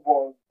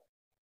involved,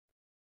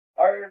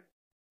 are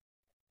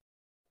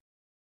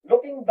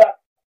looking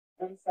back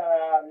dun sa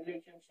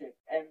relationship,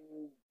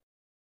 and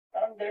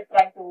parang they're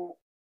trying to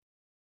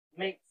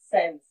make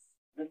sense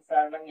dun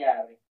sa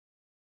nangyari.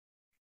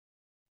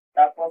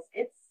 Tapos,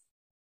 it's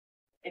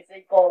a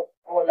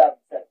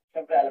collab.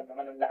 Siyempre, alam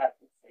naman ng lahat,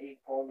 it's a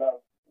collab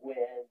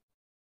with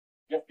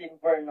Justin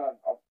Vernon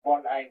of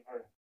Bon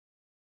Iver.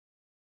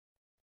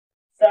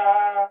 Sa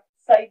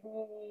side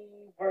ni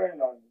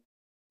Vernon,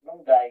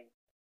 nung guy,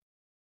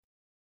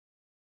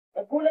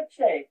 nagulat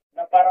siya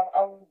na parang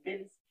ang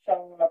bilis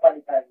siyang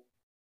napalitan.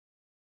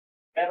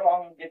 Pero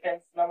ang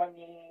defense naman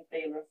ni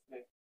Taylor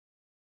Swift,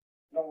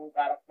 nung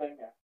character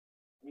niya,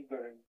 ni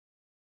Girl,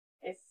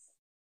 is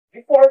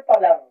before pa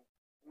lang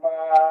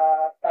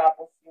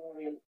matapos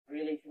yung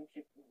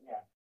relationship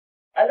niya,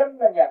 alam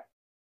na niya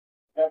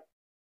that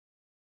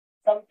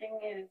something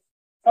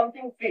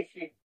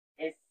fishy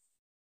is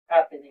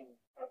happening.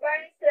 So,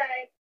 parang it's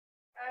like,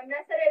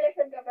 nasa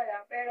relasyon ka pa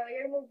lang, pero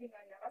you're moving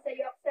on na. Kasi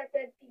you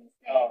accepted things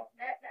na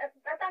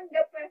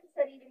natanggap mo sa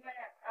sarili mo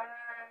na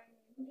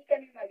hindi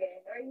kami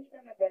mag-end or hindi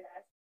ka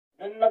mag-last.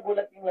 Doon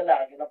nagulat yung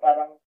lalaki na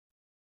parang,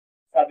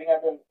 sabi nga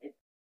doon, it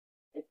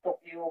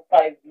took you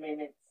 5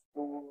 minutes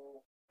to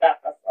back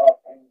us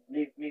up and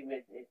leave me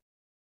with it.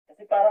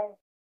 Kasi parang,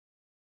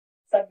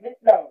 saglit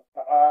lang,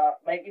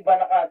 may iba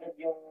na kagad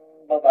yung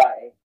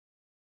babae.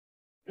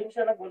 Doon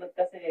siya nagulat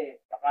kasi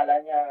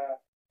akala niya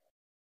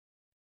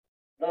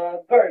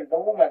the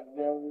woman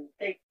will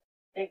take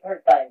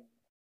her time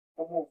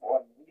to move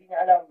on. Hindi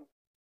niya alam,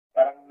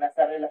 parang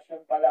nasa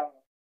relasyon pa lang,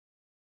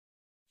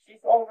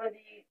 she's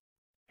already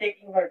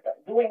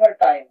doing her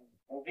time,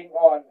 moving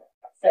on,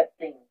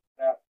 accepting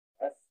na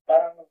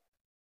parang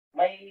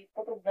may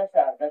putog na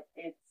siya that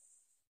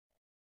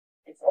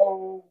it's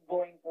all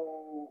going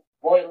to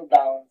boil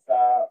down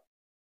sa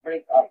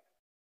breakup.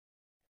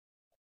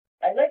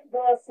 I like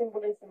the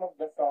symbolism of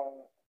the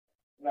song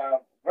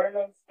na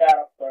Vernon's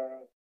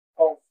character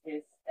calls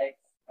his ex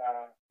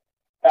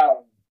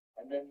town,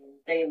 and then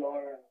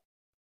Taylor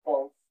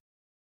calls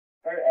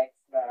her ex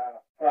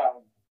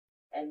crown.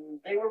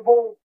 And they were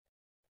both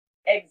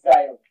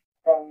exiled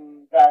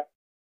from that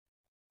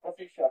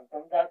position,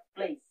 from that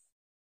place.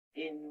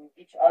 in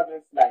each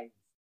other's lives.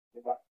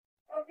 Diba?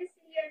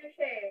 Obviously, ano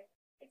siya eh,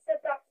 it's a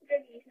toxic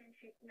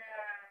relationship na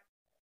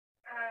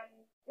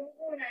yung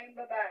una, yung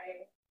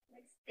babae,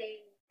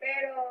 nag-stay.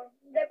 Pero,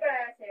 in the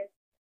process,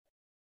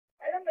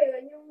 alam mo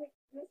yun, yung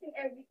losing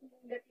everything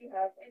that you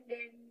have and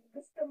then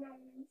gusto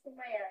mong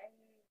sumaya. And,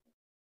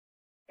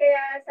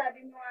 kaya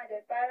sabi mo nga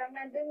doon, parang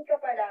nandun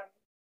ka pa lang,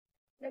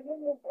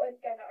 nag-move on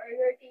ka na or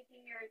you're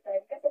taking your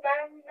time. Kasi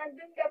parang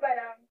nandun ka pa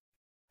lang,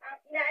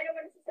 inaano mo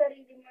na sa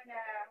sarili mo na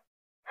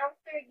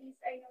after this,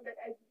 I know that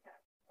I'll be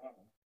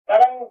happy.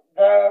 Parang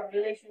the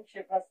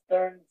relationship has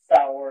turned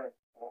sour.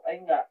 O,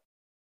 ayun nga,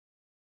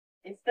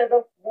 instead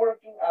of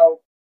working out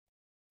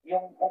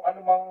yung kung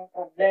anumang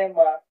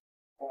problema,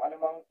 kung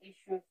anumang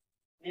issues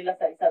nila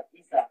sa isa't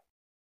isa,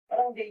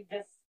 parang they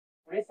just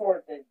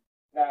resorted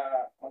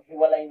na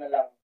maghiwalay na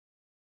lang.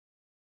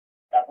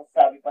 Tapos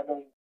sabi pa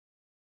doon,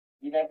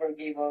 you never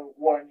gave a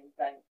warning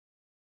sign.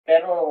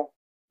 Pero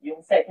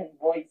yung second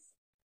voice,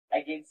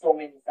 I gave so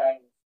many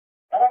signs.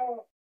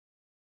 Parang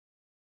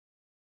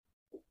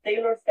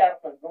Taylor's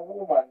character, the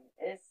woman,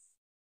 is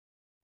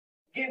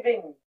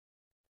giving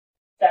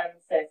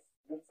chances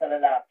dun sa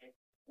lalaki,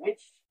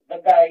 which the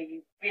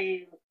guy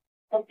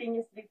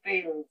continuously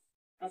fails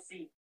to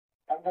see.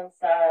 Hanggang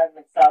sa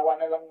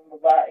nagsawa na lang yung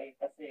babae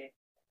kasi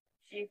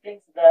she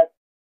thinks that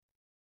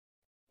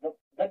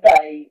the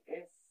guy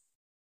is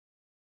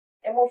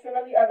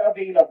emotionally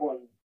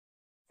unavailable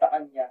sa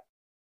kanya.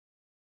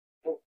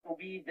 To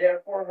be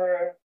there for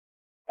her,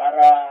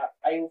 para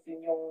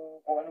ayusin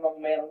yung kung ano mang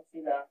meron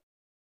sila.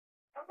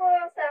 Ako,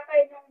 sa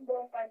akin, ng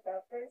buong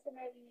kanta,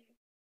 personally,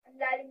 ang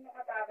lalim ng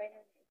atake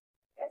nun eh.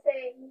 Kasi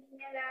hindi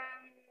niya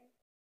lang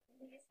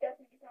discuss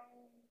ng isang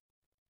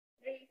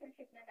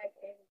relationship na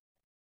nag-end.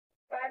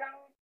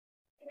 Parang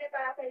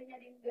tinatake niya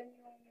din dun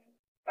yung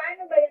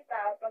paano ba yung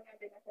tao pag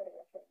nandun na sa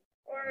relasyon?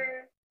 Or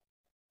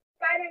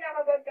paano na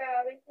kapag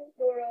when things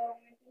go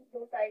wrong, when things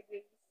go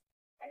sideways,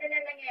 ano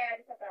na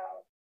nangyayari sa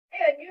tao?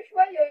 Ayun,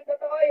 usual yun,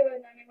 totoo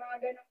yun, na may mga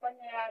ganong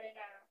pangyayari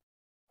na,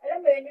 alam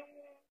mo yun, yung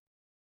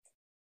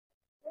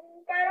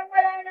parang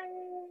wala nang,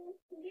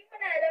 hindi mo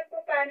na alam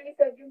kung paano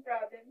i-solve yung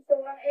problem. So,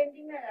 ang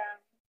ending na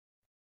lang,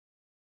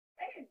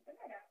 ayun,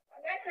 ano na,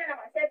 magano na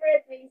lang,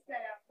 separate ways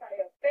na lang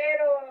tayo.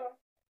 Pero,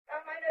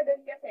 ang ano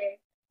dun kasi,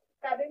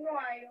 sabi mo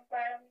nga yung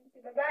parang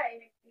si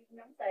babae nag-give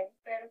ng signs,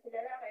 pero si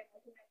lalaki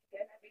kasi nag-give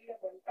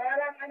unavailable.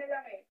 Parang ano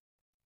lang eh,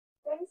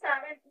 kung sa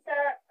akin,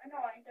 sa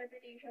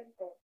interpretation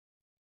ko,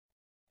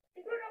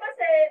 siguro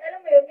kasi,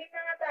 alam mo yun, may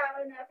mga tao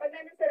na pag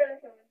nandun sa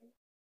relasyon,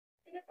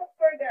 tinutok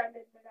for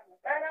granted mo lang.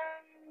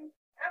 Parang,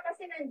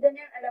 kasi nandun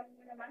yan, alam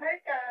mo na mahal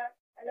ka,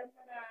 alam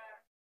mo na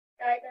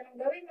kahit anong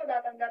gawin mo,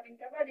 tatanggapin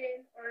ka pa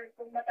din, or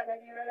kung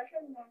matagal yung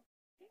relasyon mo,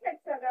 hindi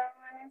nagsaga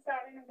nga lang sa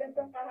akin ng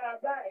gantong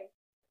kahaba eh.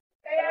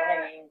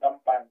 Kaya, naging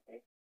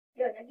kampante.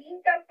 Yun, naging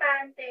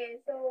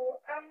kampante. So,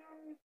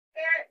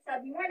 kaya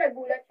sabi mo,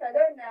 nagulat siya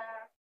doon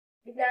na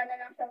bigla na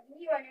lang siyang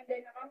iniwan and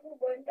then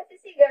nakamove on. Kasi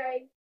si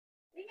Guy,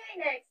 hindi niya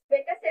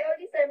ina-expect. Kasi all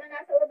this time,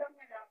 nasa utang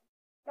na lang.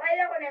 Mahal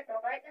ako neto,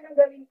 kahit anong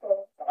gawin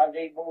ko. Saka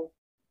they both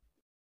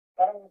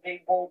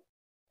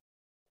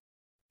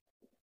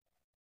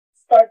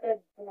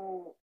started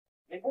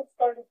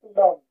to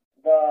love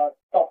the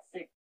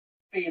toxic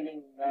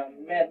feeling na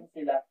meron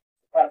sila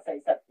para sa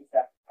isa't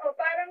isa.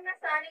 Parang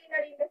nasanay na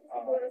rin kasi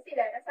siguro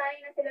sila. Nasanay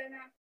na sila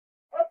na,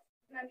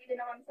 nandito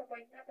na kami sa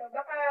point na to.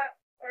 Baka,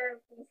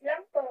 or please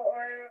lang to,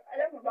 or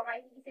alam mo, baka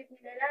iniisip ni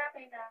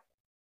lalaki na,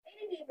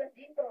 nililipas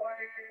din to, or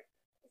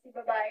si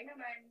babae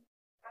naman,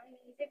 ang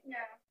iniisip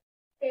niya,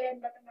 kailan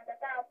ba ito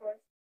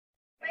matatapos?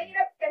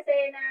 Mahirap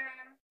kasi na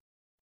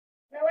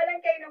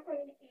nawalan kayo ng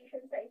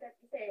communication sa isa't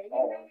isa eh.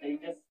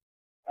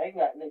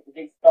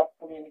 They stop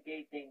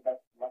communicating,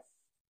 but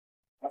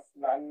mas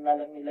naan na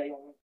lang nila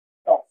yung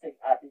toxic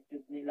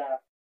attitude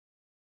nila.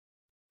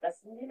 Tapos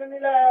hindi na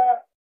nila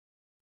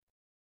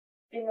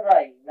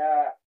tinry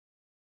na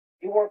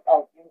i-work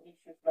out yung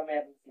issues na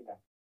meron sila.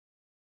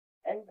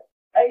 And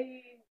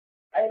I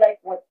like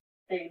what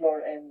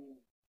Taylor and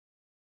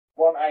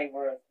Bon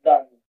Iver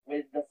done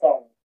with the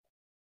song.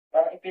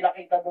 Parang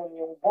ipinakita doon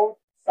yung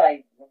both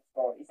sides ng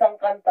story. Isang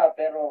kanta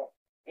pero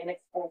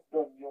in-expose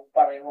doon yung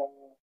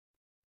parehong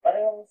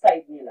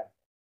side nila.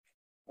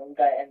 Ng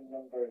guy and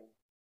ng girl.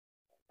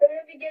 So,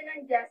 nabigyan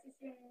ng justice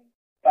yung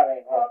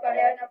pareho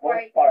na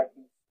both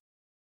parties.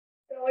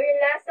 So, yung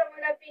last song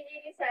na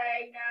pinili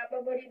Sai na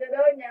paborito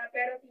daw niya,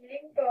 pero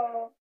feeling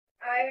ko,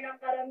 ayaw ng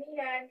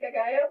karamihan,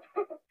 kagaya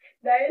ko,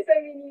 dahil sa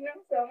meaning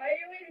ng song,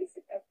 ayaw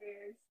illicit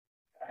affairs.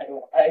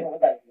 Ayaw mo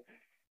talaga.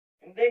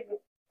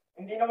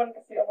 Hindi naman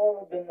kasi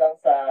ako dun lang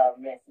sa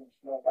message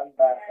ng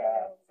kanta,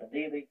 sa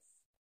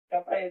lyrics.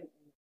 Siyempre,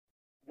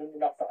 dun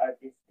din ako sa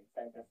artistic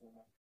side kasi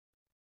naman.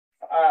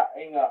 Saka,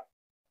 ayun nga,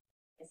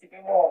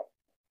 isipin mo,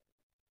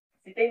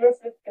 si Taylor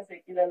Swift kasi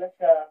kilala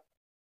siya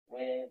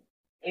with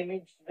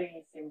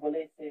imagery,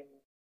 symbolism.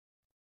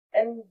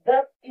 And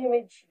that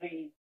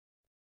imagery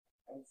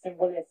and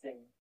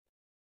symbolism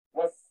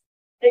was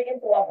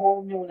taken to a whole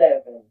new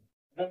level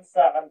dun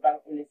sa kantang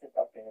Illicit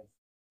Affairs.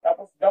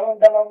 Tapos,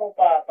 damang-dama mo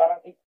pa,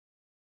 parang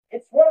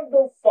it's one of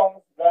those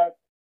songs that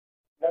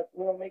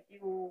will make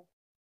you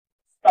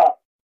stop.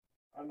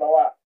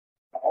 Halimbawa,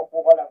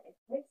 nakaupo ka lang, it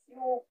makes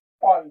you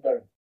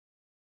ponder.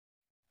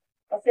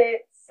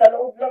 Kasi sa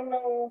loob lang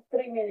ng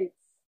 3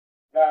 minutes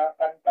na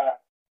kanta,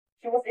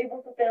 she was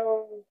able to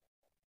tell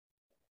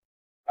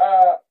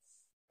a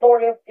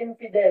story of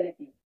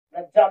infidelity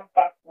na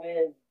jam-packed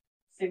with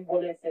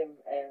symbolism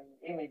and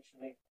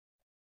imagery.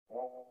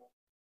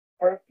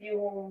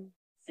 Perfume,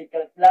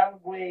 secret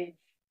language,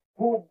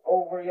 hood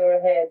over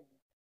your head,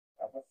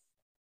 tapos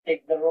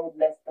take the road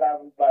less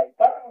traveled by.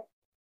 Parang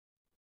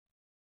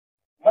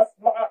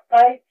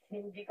kahit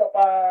hindi ka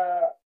pa,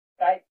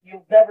 kahit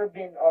you've never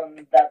been on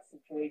that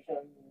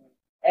situation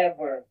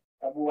ever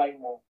sa buhay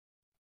mo,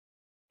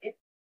 it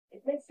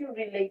makes you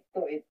relate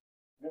to it,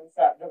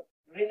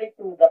 relate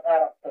to the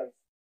characters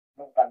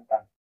ng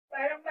kanta.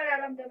 Parang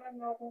mararamdaman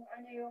mo kung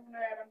ano yung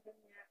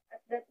nararamdaman niya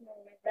at that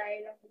moment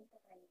dahil lang dun sa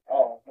kanya.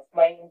 Oo, mas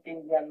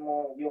maiintindihan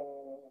mo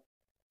yung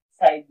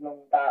side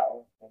ng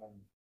tao.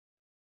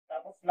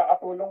 Tapos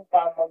nakatulong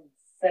pa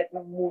mag-set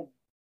ng mood.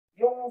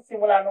 Yung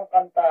simula ng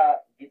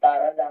kanta,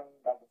 gitara lang,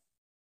 tapos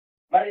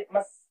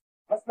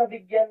mas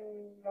nabigyan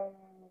ng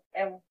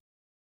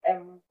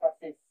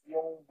emphasis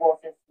yung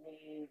boses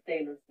ni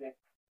Taylor Swift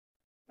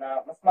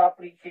na mas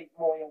ma-appreciate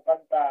mo yung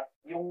kanta,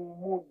 yung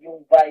mood,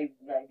 yung vibe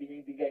na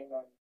binibigay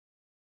nun.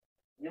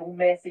 Yung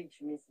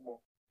message mismo.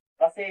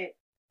 Kasi,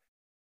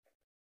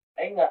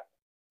 ay nga,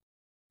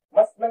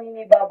 mas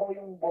nangingibabaw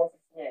yung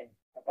boses niya eh.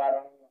 Na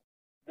parang,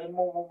 doon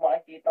mo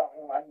makikita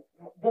kung ano,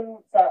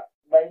 doon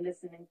by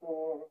listening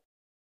to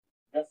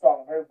the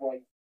song, her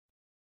voice,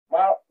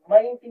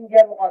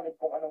 maiintindihan mo kagad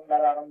kung anong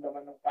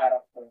nararamdaman ng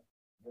character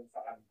doon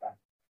sa kanta.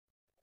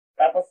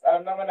 Tapos,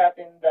 alam naman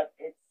natin that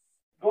it's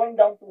going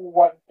down to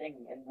one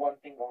thing and one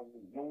thing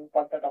only. Yung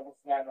pagtatapos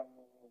nga ng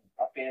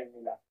affair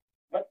nila.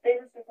 But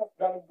Taylor Swift has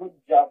done a good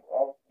job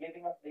of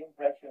giving us the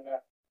impression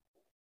na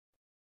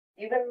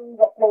even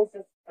the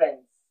closest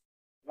friends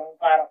ng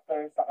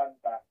character sa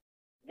kanta,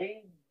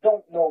 they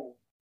don't know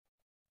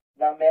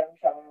na meron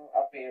siyang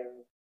affair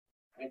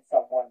with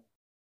someone.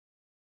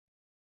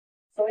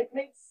 So it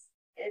makes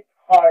it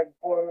hard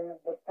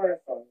for the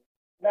person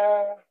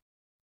na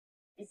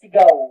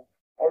isigaw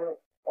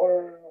or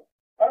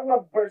parang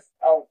mag-burst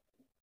out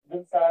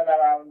dun sa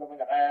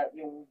nararamdaman niya. Kaya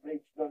yung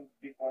bridge dun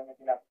before na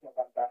tinapos yung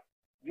kanta,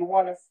 you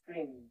wanna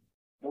scream,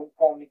 don't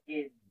call me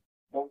kid,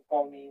 don't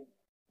call me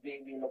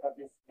baby, look at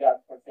this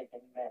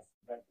God-forsaken mess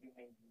that you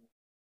made me.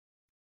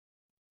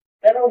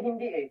 Pero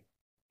hindi eh.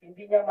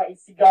 Hindi niya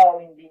maisigaw,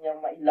 hindi niya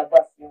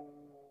mailabas yung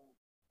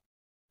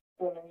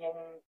tunong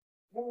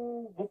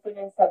yung gusto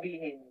niyang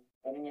sabihin,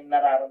 ano niyang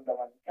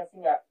nararamdaman.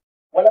 Kasi nga,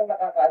 walang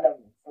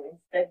nakakaalam. So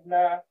instead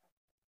na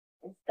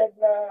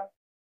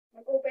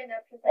mag-open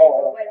up siya sa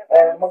iba, wala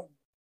parang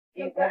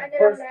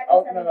mag-burst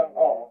out na lang.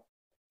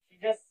 She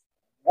just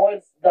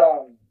boils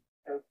down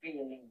her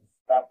feelings.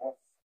 Tapos,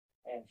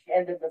 and she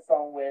ended the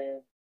song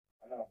with,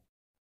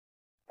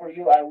 for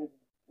you I would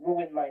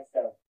ruin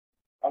myself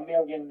a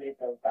million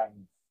little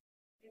times.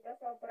 Diba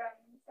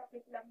sobrang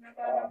sakit lang na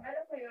parang,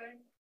 alam mo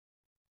yun,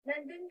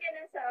 nandun ka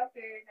na sa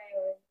affair na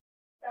yun.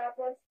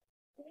 Tapos,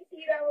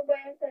 sinisira mo ba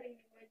yung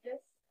sarili mo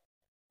just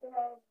to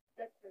have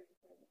that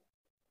person?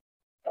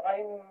 Saka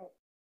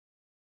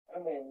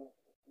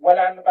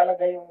wala na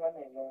talaga yung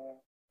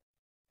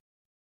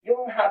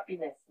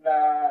happiness na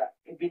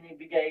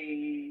ibinibigay,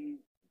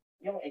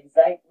 yung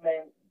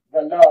excitement,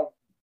 the love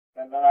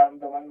na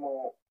nararamdaman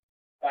mo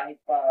kahit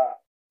pa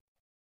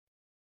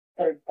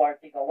third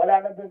party ka.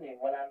 Wala na dun eh.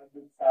 Wala na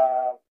dun sa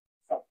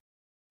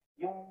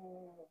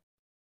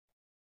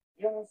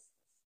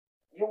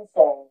yung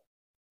song,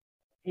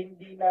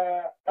 hindi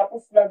na,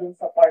 tapos na dun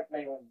sa part na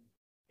yun.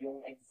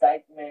 Yung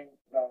excitement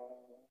ng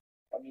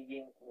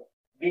pagiging,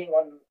 being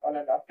on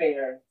an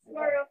affair.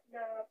 More of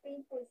the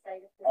painful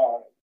side of the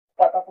story.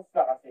 Patapos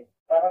na kasi.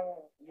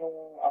 Parang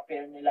yung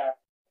affair nila,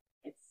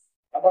 it's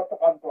about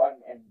to come to an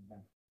end na.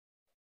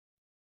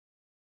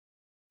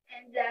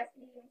 And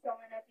lastly, yung song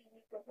na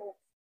napili ko,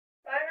 Hope.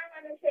 Parang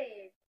siya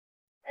eh,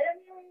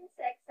 alam yung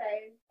sa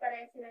Exile,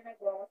 parehas sila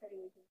nagawa ko sa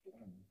relationship.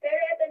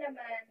 Pero ito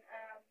naman,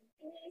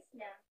 tiniis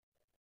niya,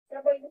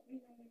 sa point of view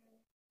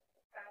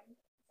ng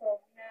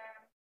song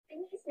na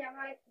tiniis niya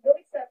kahit though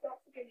it's a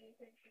toxic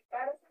relationship,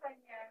 para sa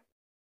kanya,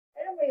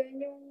 alam mo yun,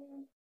 yung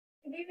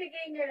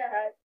ibibigay niya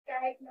lahat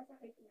kahit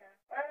masakit na.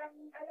 Parang,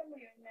 alam mo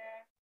yun,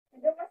 na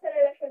nandun ka sa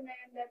relasyon na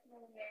yun that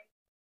moment.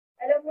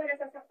 Alam mo,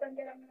 nasasaktan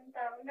ka lang ng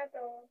tao na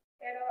to,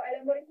 pero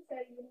alam mo rin sa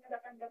sarili mo na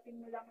tatanggapin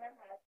mo lang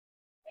lahat.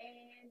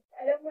 And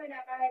alam mo na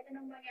kahit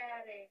anong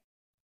mangyari,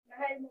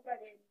 mahal mo pa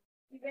rin.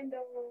 Even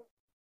though,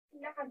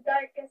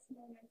 pinaka-darkest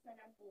moments na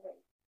ng buhay.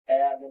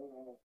 Kaya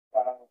ganun,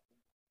 parang,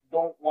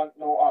 don't want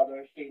no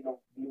other shade of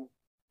blue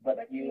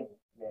but you.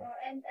 Yeah.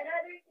 And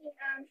another thing,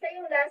 siya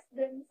yung last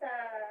dun sa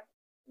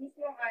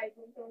mismong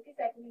album. So,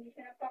 kasi hindi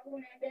siya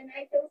nagpakuna. And then,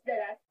 I chose the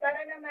last.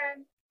 Para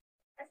naman,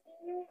 as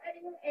in yung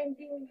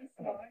ending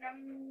mismo ng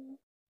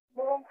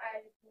buong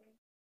album.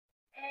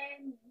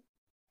 And,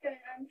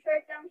 yun,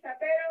 short lang siya.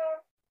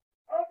 Pero,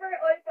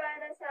 overall,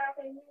 para sa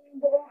akin, yung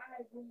buong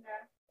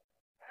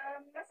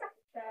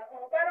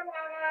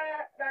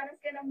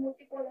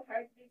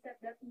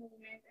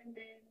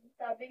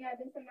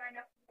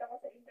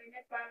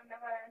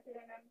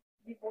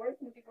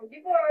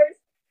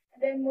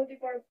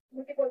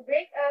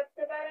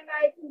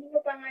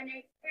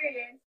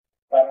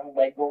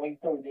going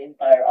through the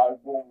entire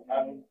album.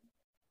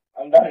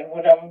 Ang dami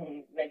mo nang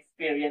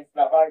na-experience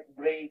na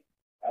heartbreak,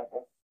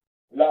 tapos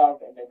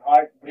love, and then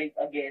heartbreak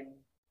again.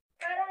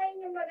 Parang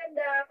ayun yung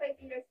maganda kay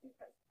Taylor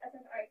Swift as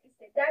an artist.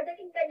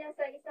 Dadaling ka niya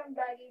sa isang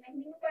bagay na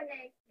hindi mo pa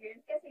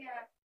na-experience kasi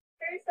nga,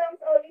 her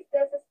songs always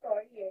tells a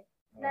story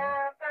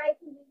na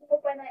kahit hindi mo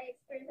pa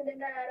na-experience and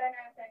then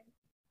nararanasan.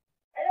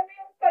 Alam mo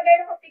yung pag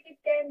nakapikit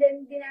ka and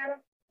then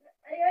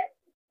ayun,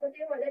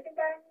 buti mo, dati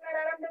parang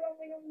nararamdaman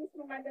mo yung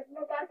mismo kanta,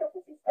 mapasok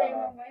sa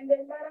sistema mo and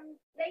then parang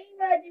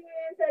na-imagine mo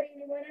yung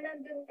sarili mo na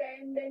nandun ka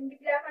and then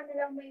bigla ka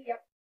nalang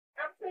maiyak.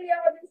 Actually,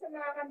 ako dun sa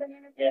mga kanta niya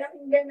na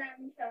pinakinggan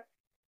namin siya,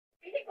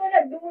 hindi ko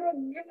nadurog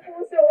yung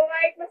puso ko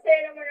kahit masaya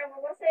naman ako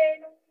kasi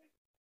nung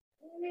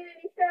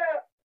nililis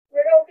siya,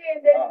 we're okay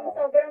and then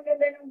sobrang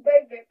ganda ng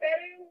vibe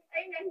pero yung,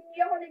 ayun na, hindi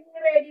ako naging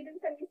ready dun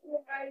sa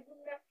mismong album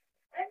na,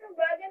 ano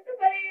ba, ganito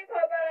pa rin yung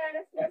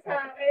paparanas mo sa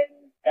akin.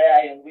 Kaya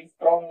ayun, we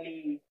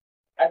strongly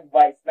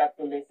advise not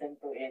to listen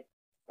to it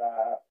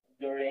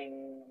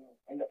during,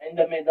 in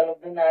the middle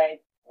of the night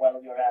while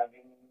you're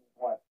having,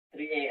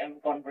 3 a.m.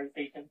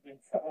 conversations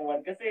with someone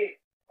kasi,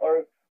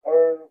 or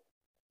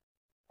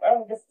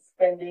parang just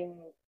spending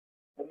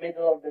the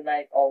middle of the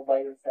night all by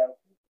yourself,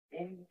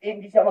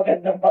 hindi siya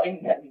magandang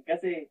pakinggan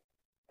kasi,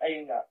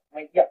 ayun nga,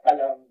 may iyak ka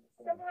lang.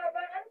 So mga ba,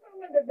 ano pang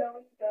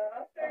madadown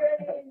ka? After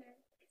ano yun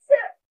it's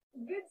a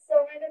good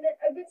song and then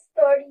a good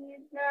story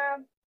na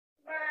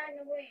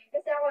maano mo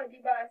kasi ako, di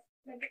ba,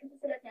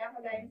 nagsusulat niya,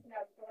 kagaya yung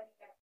sinabi ko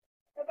kanina,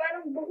 na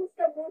parang buhos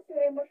na buhos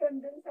yung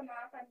emosyon dun sa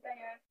mga kanta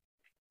niya.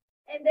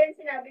 And then,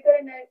 sinabi ko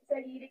rin na sa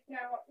lyric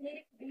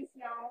base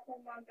nga ako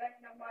kung mag-ano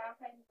ng mga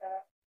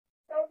kanta.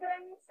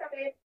 Sobrang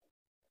sakit.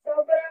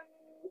 Sobrang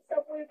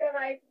sapul ka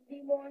kahit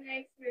di mo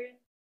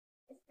na-experience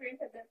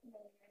at that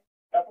moment.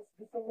 Tapos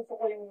gusto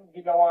ko yung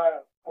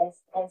ginawa, kung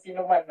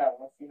sino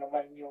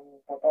man yung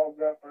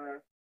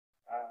photographer,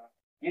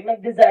 yung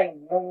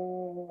nag-design ng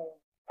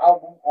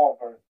album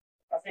cover.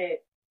 Kasi,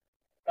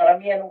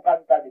 karamihan ng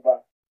kanta, di ba?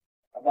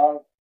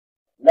 About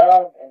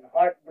love and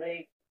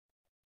heartbreak,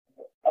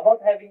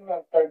 about having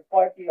a third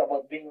party,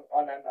 about being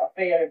on an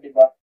affair, di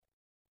ba?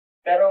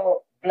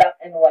 Pero black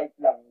and white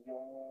lang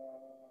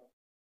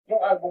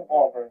yung album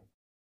cover.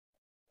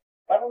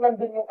 Parang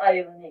nandun yung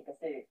irony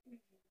kasi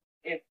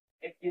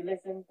if you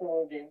listen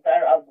to the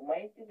entire album,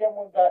 maintindihan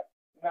mo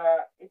na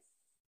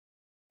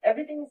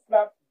everything is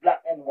not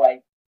black and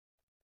white.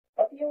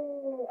 Pati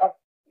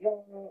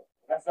yung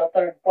nasa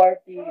third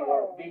party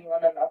or being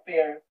on an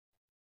affair,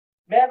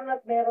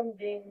 meron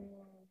ding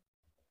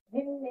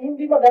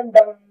hindi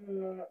magandang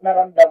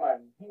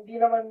naramdaman. Hindi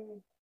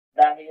naman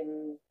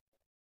dahil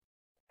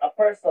a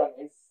person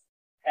is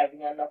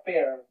having an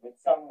affair with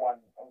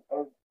someone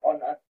or on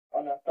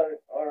a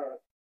third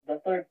or the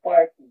third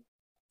party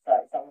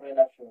sa isang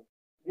relasyon.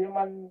 Hindi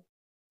naman,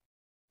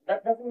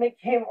 that doesn't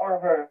make him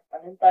or her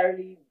an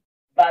entirely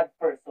bad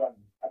person,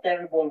 a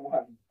terrible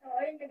one.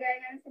 Oo, yung kagaya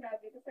nga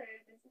sinabi ko sa'yo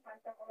dun sa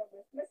kanta ko,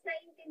 mas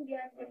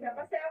naiintindihan ko siya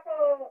kasi ako,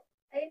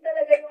 ayun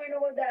talaga yung ano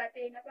ko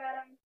dati na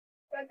parang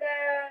pagka,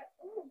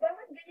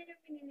 bakit ganyan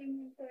yung pinili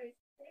mong choice?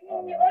 I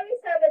mean, you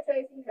always have a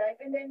choice in life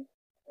and then,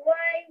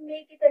 why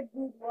make it a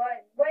good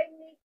one? Why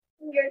make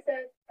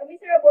yourself a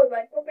miserable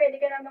one kung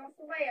pwede ka namang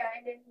sumaya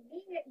and then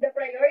be the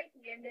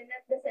priority and then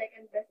not the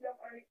second best lang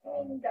or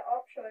the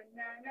option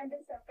na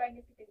nandun sa kind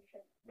of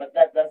situation. But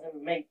that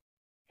doesn't make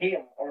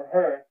him or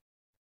her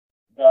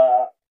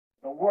the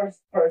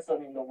worst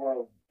person in the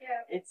world.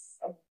 Yeah.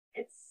 It's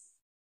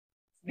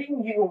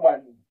being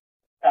human,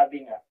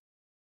 sabi nga.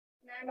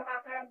 Na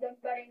makakaramdam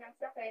pa rin ng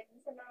sakit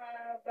sa mga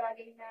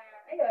bagay na,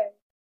 ayun,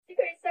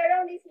 siguro it's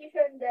around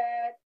decision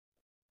that,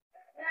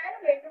 na ano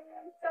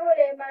nung sa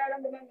huli,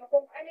 mararamdaman mo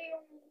kung ano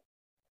yung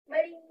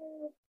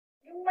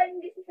maling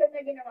decision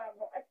na ginawa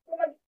mo at kung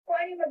ano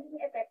yung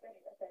magiging epekto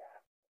nito sa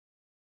lahat.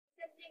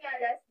 Kasi nga,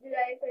 last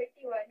July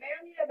 31,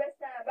 mayroong nilabas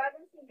na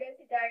bagong single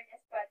si Darren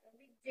Espanto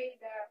with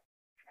Jada,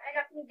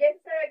 anak ni Jen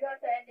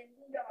Zaragoza and then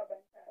Linda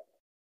Cabanzado.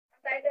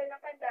 Ang title ng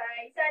kanta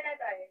ay Sana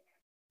Tayo Na.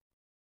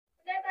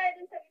 Wala tayo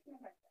dun sa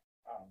mismong kanta.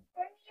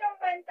 For me, yung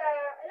kanta,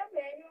 alam mo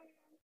yan, yung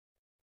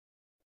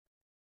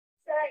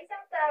sa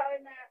isang tao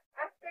na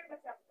after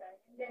masaktan,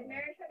 and then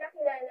meron siya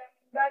nakilalang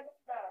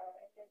bagong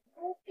tao, and then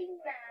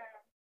hoping na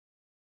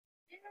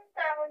yun ang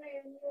tao na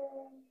yun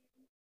yung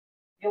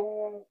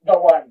the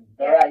one,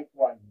 the right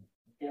one,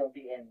 until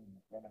the end.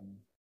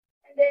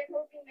 And then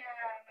hoping na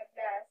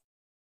mag-last.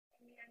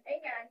 I mean,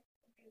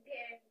 until the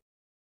end.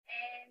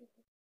 And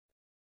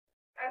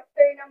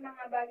after ng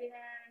mga bagay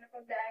na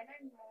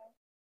napagdaanan mo,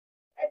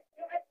 at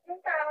yung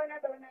tao na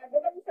to na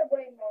dumating sa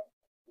buhay mo,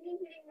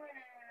 hinihiling mo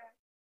na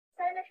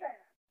sana siya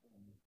na.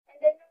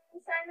 And then yung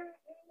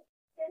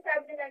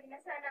sinasabi na lagi na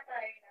sana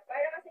tayo na.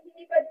 Para kasi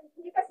hindi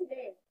pa sila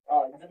eh.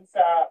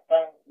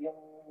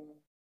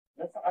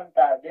 Dun sa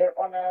kanta, they're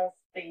on a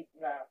state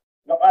na,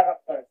 the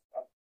characters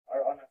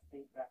are on a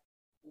state na,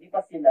 hindi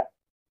pa sila.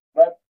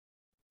 But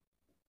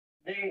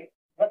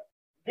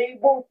they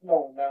both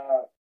know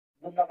na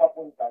dun na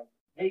papunta.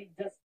 They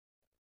just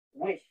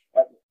wish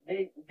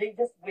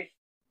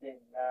din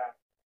na,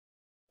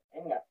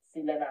 yun nga,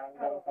 sila na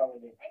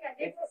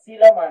if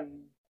sila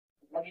man,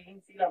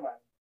 magiging sila man,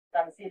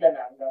 saan sila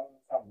na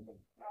hanggang sa mundo.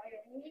 Okay,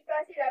 hindi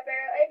pa sila,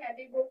 pero ayun nga,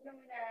 they both know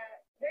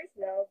na there's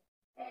love.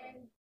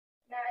 And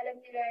na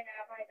alam nila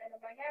na kahit ano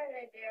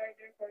mangyari, they are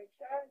there for each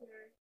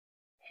other.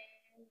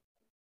 And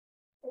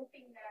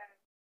hoping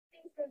na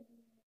things will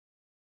be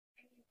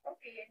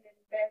okay and then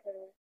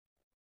better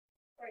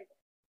for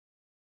them.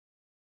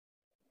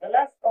 The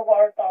last of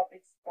our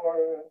topics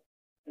for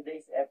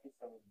today's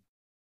episode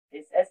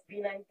is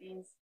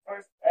SB19's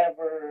first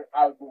ever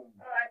album.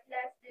 At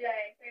last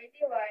July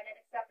 31,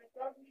 at exactly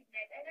 12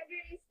 midnight, ay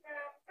nag-release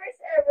na first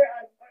ever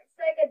album. It's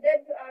like a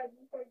debut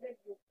album for the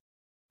group,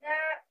 na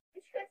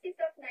which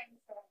consists of 9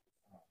 songs.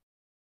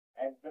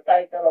 And the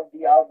title of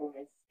the album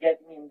is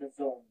Get Me in the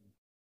Zone.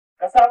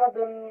 Kasama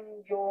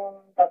dun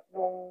yung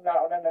tatlong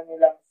nauna na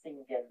nilang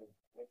single,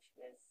 which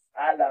is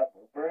Alab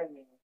or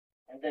Burning.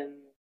 And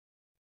then,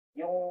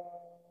 yung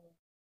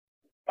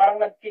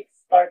parang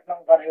nag-kickstart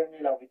ng career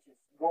nila, which is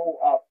Go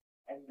Up,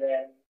 and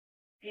then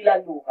Tila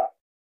Luha.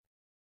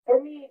 For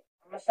me,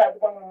 masyado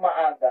pang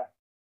maaga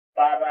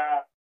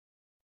para,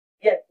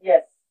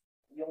 yes,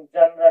 yung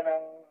genre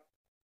ng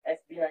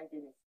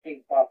SB19 is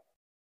K-pop.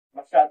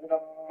 Masyado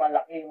nang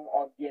malaki yung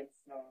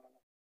audience ng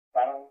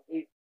parang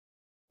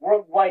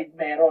worldwide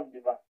meron,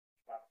 di ba?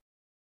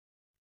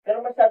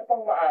 Pero masyado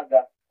pang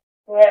maaga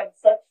to have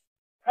such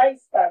high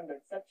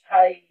standards, such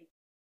high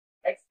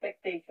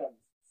expectations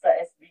sa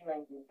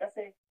SB19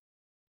 kasi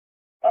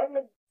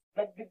parang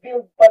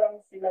nag-build pa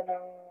lang sila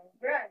ng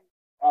Brand.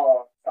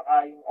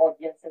 Saka yung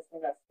audiences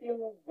nila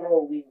still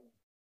growing.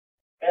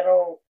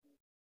 Pero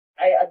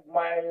I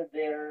admire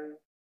their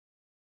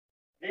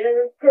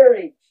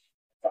courage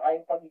saka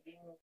yung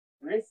pagiging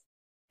risk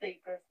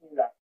takers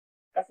nila.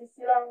 Kasi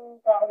silang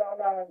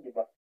kauna-unahan, di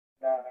ba?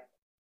 Na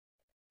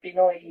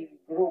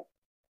Pinoy group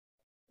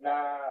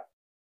na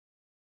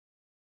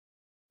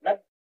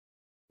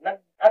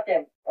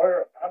nag-attempt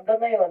or hanggang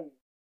ngayon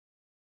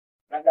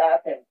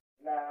nag-a-attempt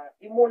na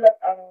imulat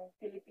ang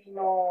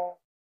Filipino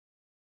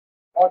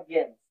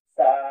audience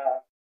sa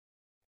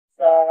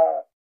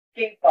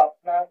K-pop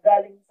na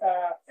galing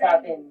sa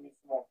atin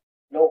mismo,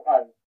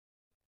 local.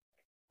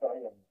 So,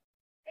 ayun.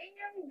 Ayun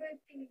yung good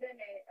thing dun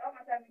eh. Oo,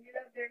 masabi you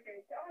love their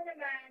girls. Ako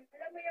naman,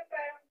 alam mo yung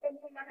parang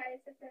pagmamahal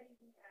sa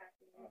sarili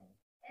natin.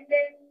 And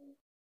then,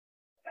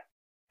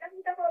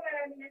 nakita ko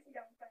marami na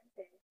silang fans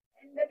eh.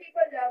 And the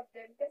people love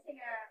them kasi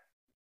nga,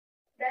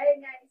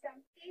 dahil nga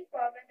isang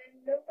K-pop and then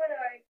local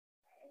art,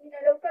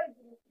 local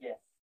group. Yes.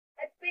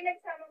 At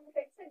pinagsama mo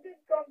siya, it's a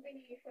good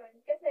combination.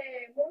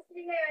 Kasi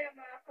mostly ngayon ang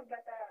mga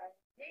kabataan,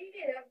 they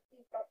really love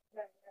K-pop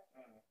lang.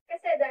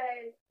 Kasi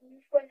dahil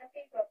usual na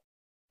K-pop,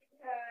 it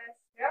has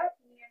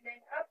rapping and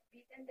then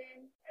upbeat and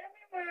then, alam mo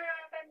yung mga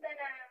kanta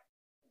na,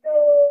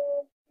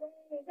 though, kung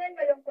minsan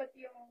malungkot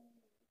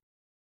yung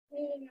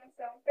meaning ng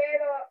song,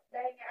 pero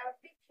dahil nga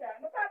upbeat siya,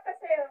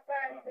 mapapasaya ka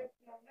at that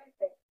moment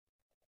eh.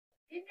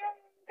 Yun yung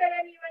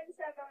karaniwan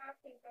sa mga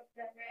K-pop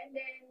genre. And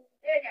then,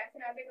 yun nga,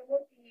 sinabi ko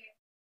mostly,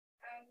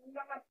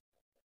 mga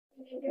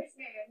teenagers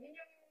ngayon, yun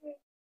yung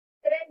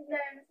trend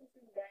na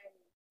nasusundan.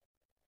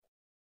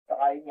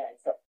 Saka yun nga,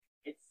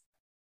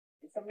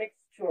 it's a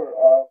mixture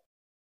of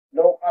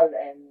local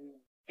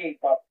and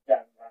K-pop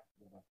genre.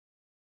 Diba?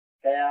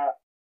 Kaya,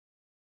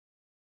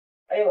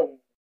 ayun,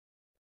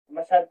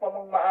 masyado pa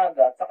mang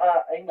maaga.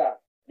 Saka, ayun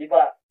nga, di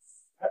ba,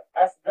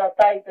 as the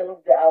title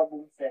of the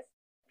album says,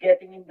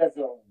 Getting in the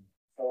Zone.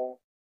 So,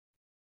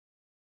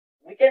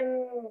 we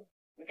can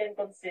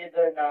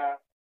consider na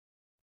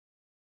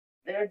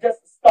they're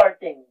just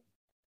starting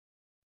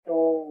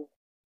to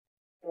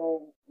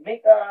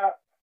make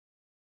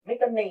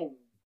a name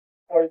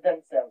for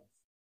themselves.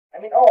 I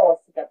mean,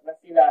 sikat na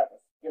sila,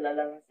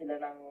 kilala na sila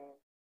ng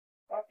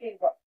mga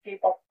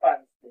K-pop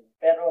fans din.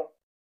 Pero,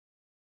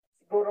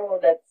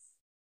 siguro, let's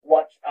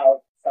watch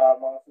out sa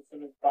mga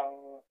susunod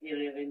pang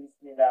i-release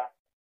nila.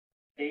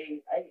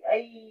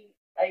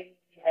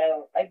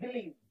 I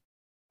believe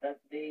that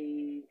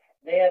they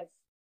have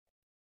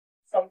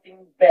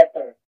something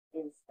better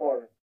in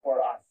store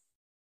for us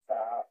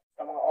sa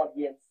mga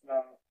audience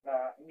na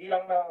hindi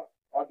lang ng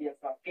audience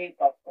ng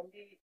K-pop,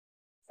 kundi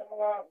sa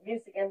mga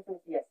music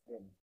enthusiasts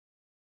din.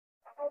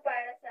 Ako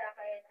para sa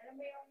akin, alam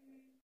mo yung,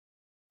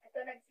 ito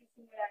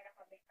nagsisimula na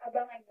kami,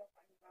 abangan nyo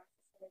kung ano mga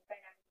susunod pa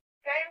namin.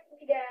 Kayang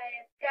ibigay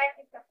at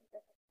kayang ipakita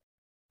sa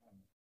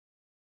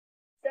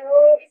So,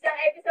 isang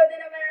episode na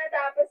naman na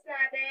natapos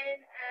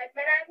natin at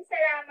maraming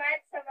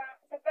salamat sa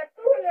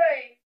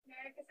patuloy na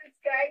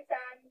nag-subscribe sa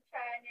aming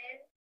channel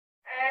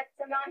at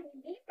sa mga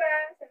hindi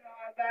pa, sa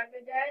mga bago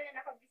dyan na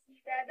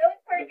nakabisita,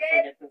 don't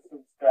forget to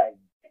subscribe.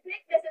 To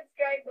click the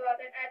subscribe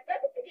button at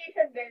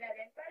notification bell na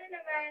rin para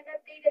naman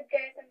updated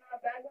kayo sa mga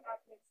bagong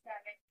uploads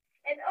namin.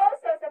 And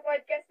also, sa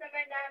podcast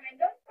naman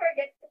namin, don't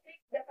forget to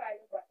click the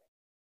follow button.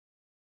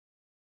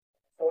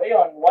 So,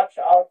 ayun, watch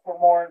out for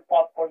more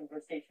pop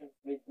conversations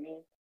with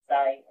me,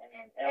 Sai,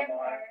 and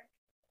MR.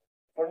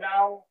 For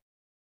now,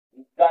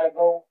 we've gotta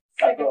go.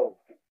 Sa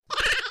go.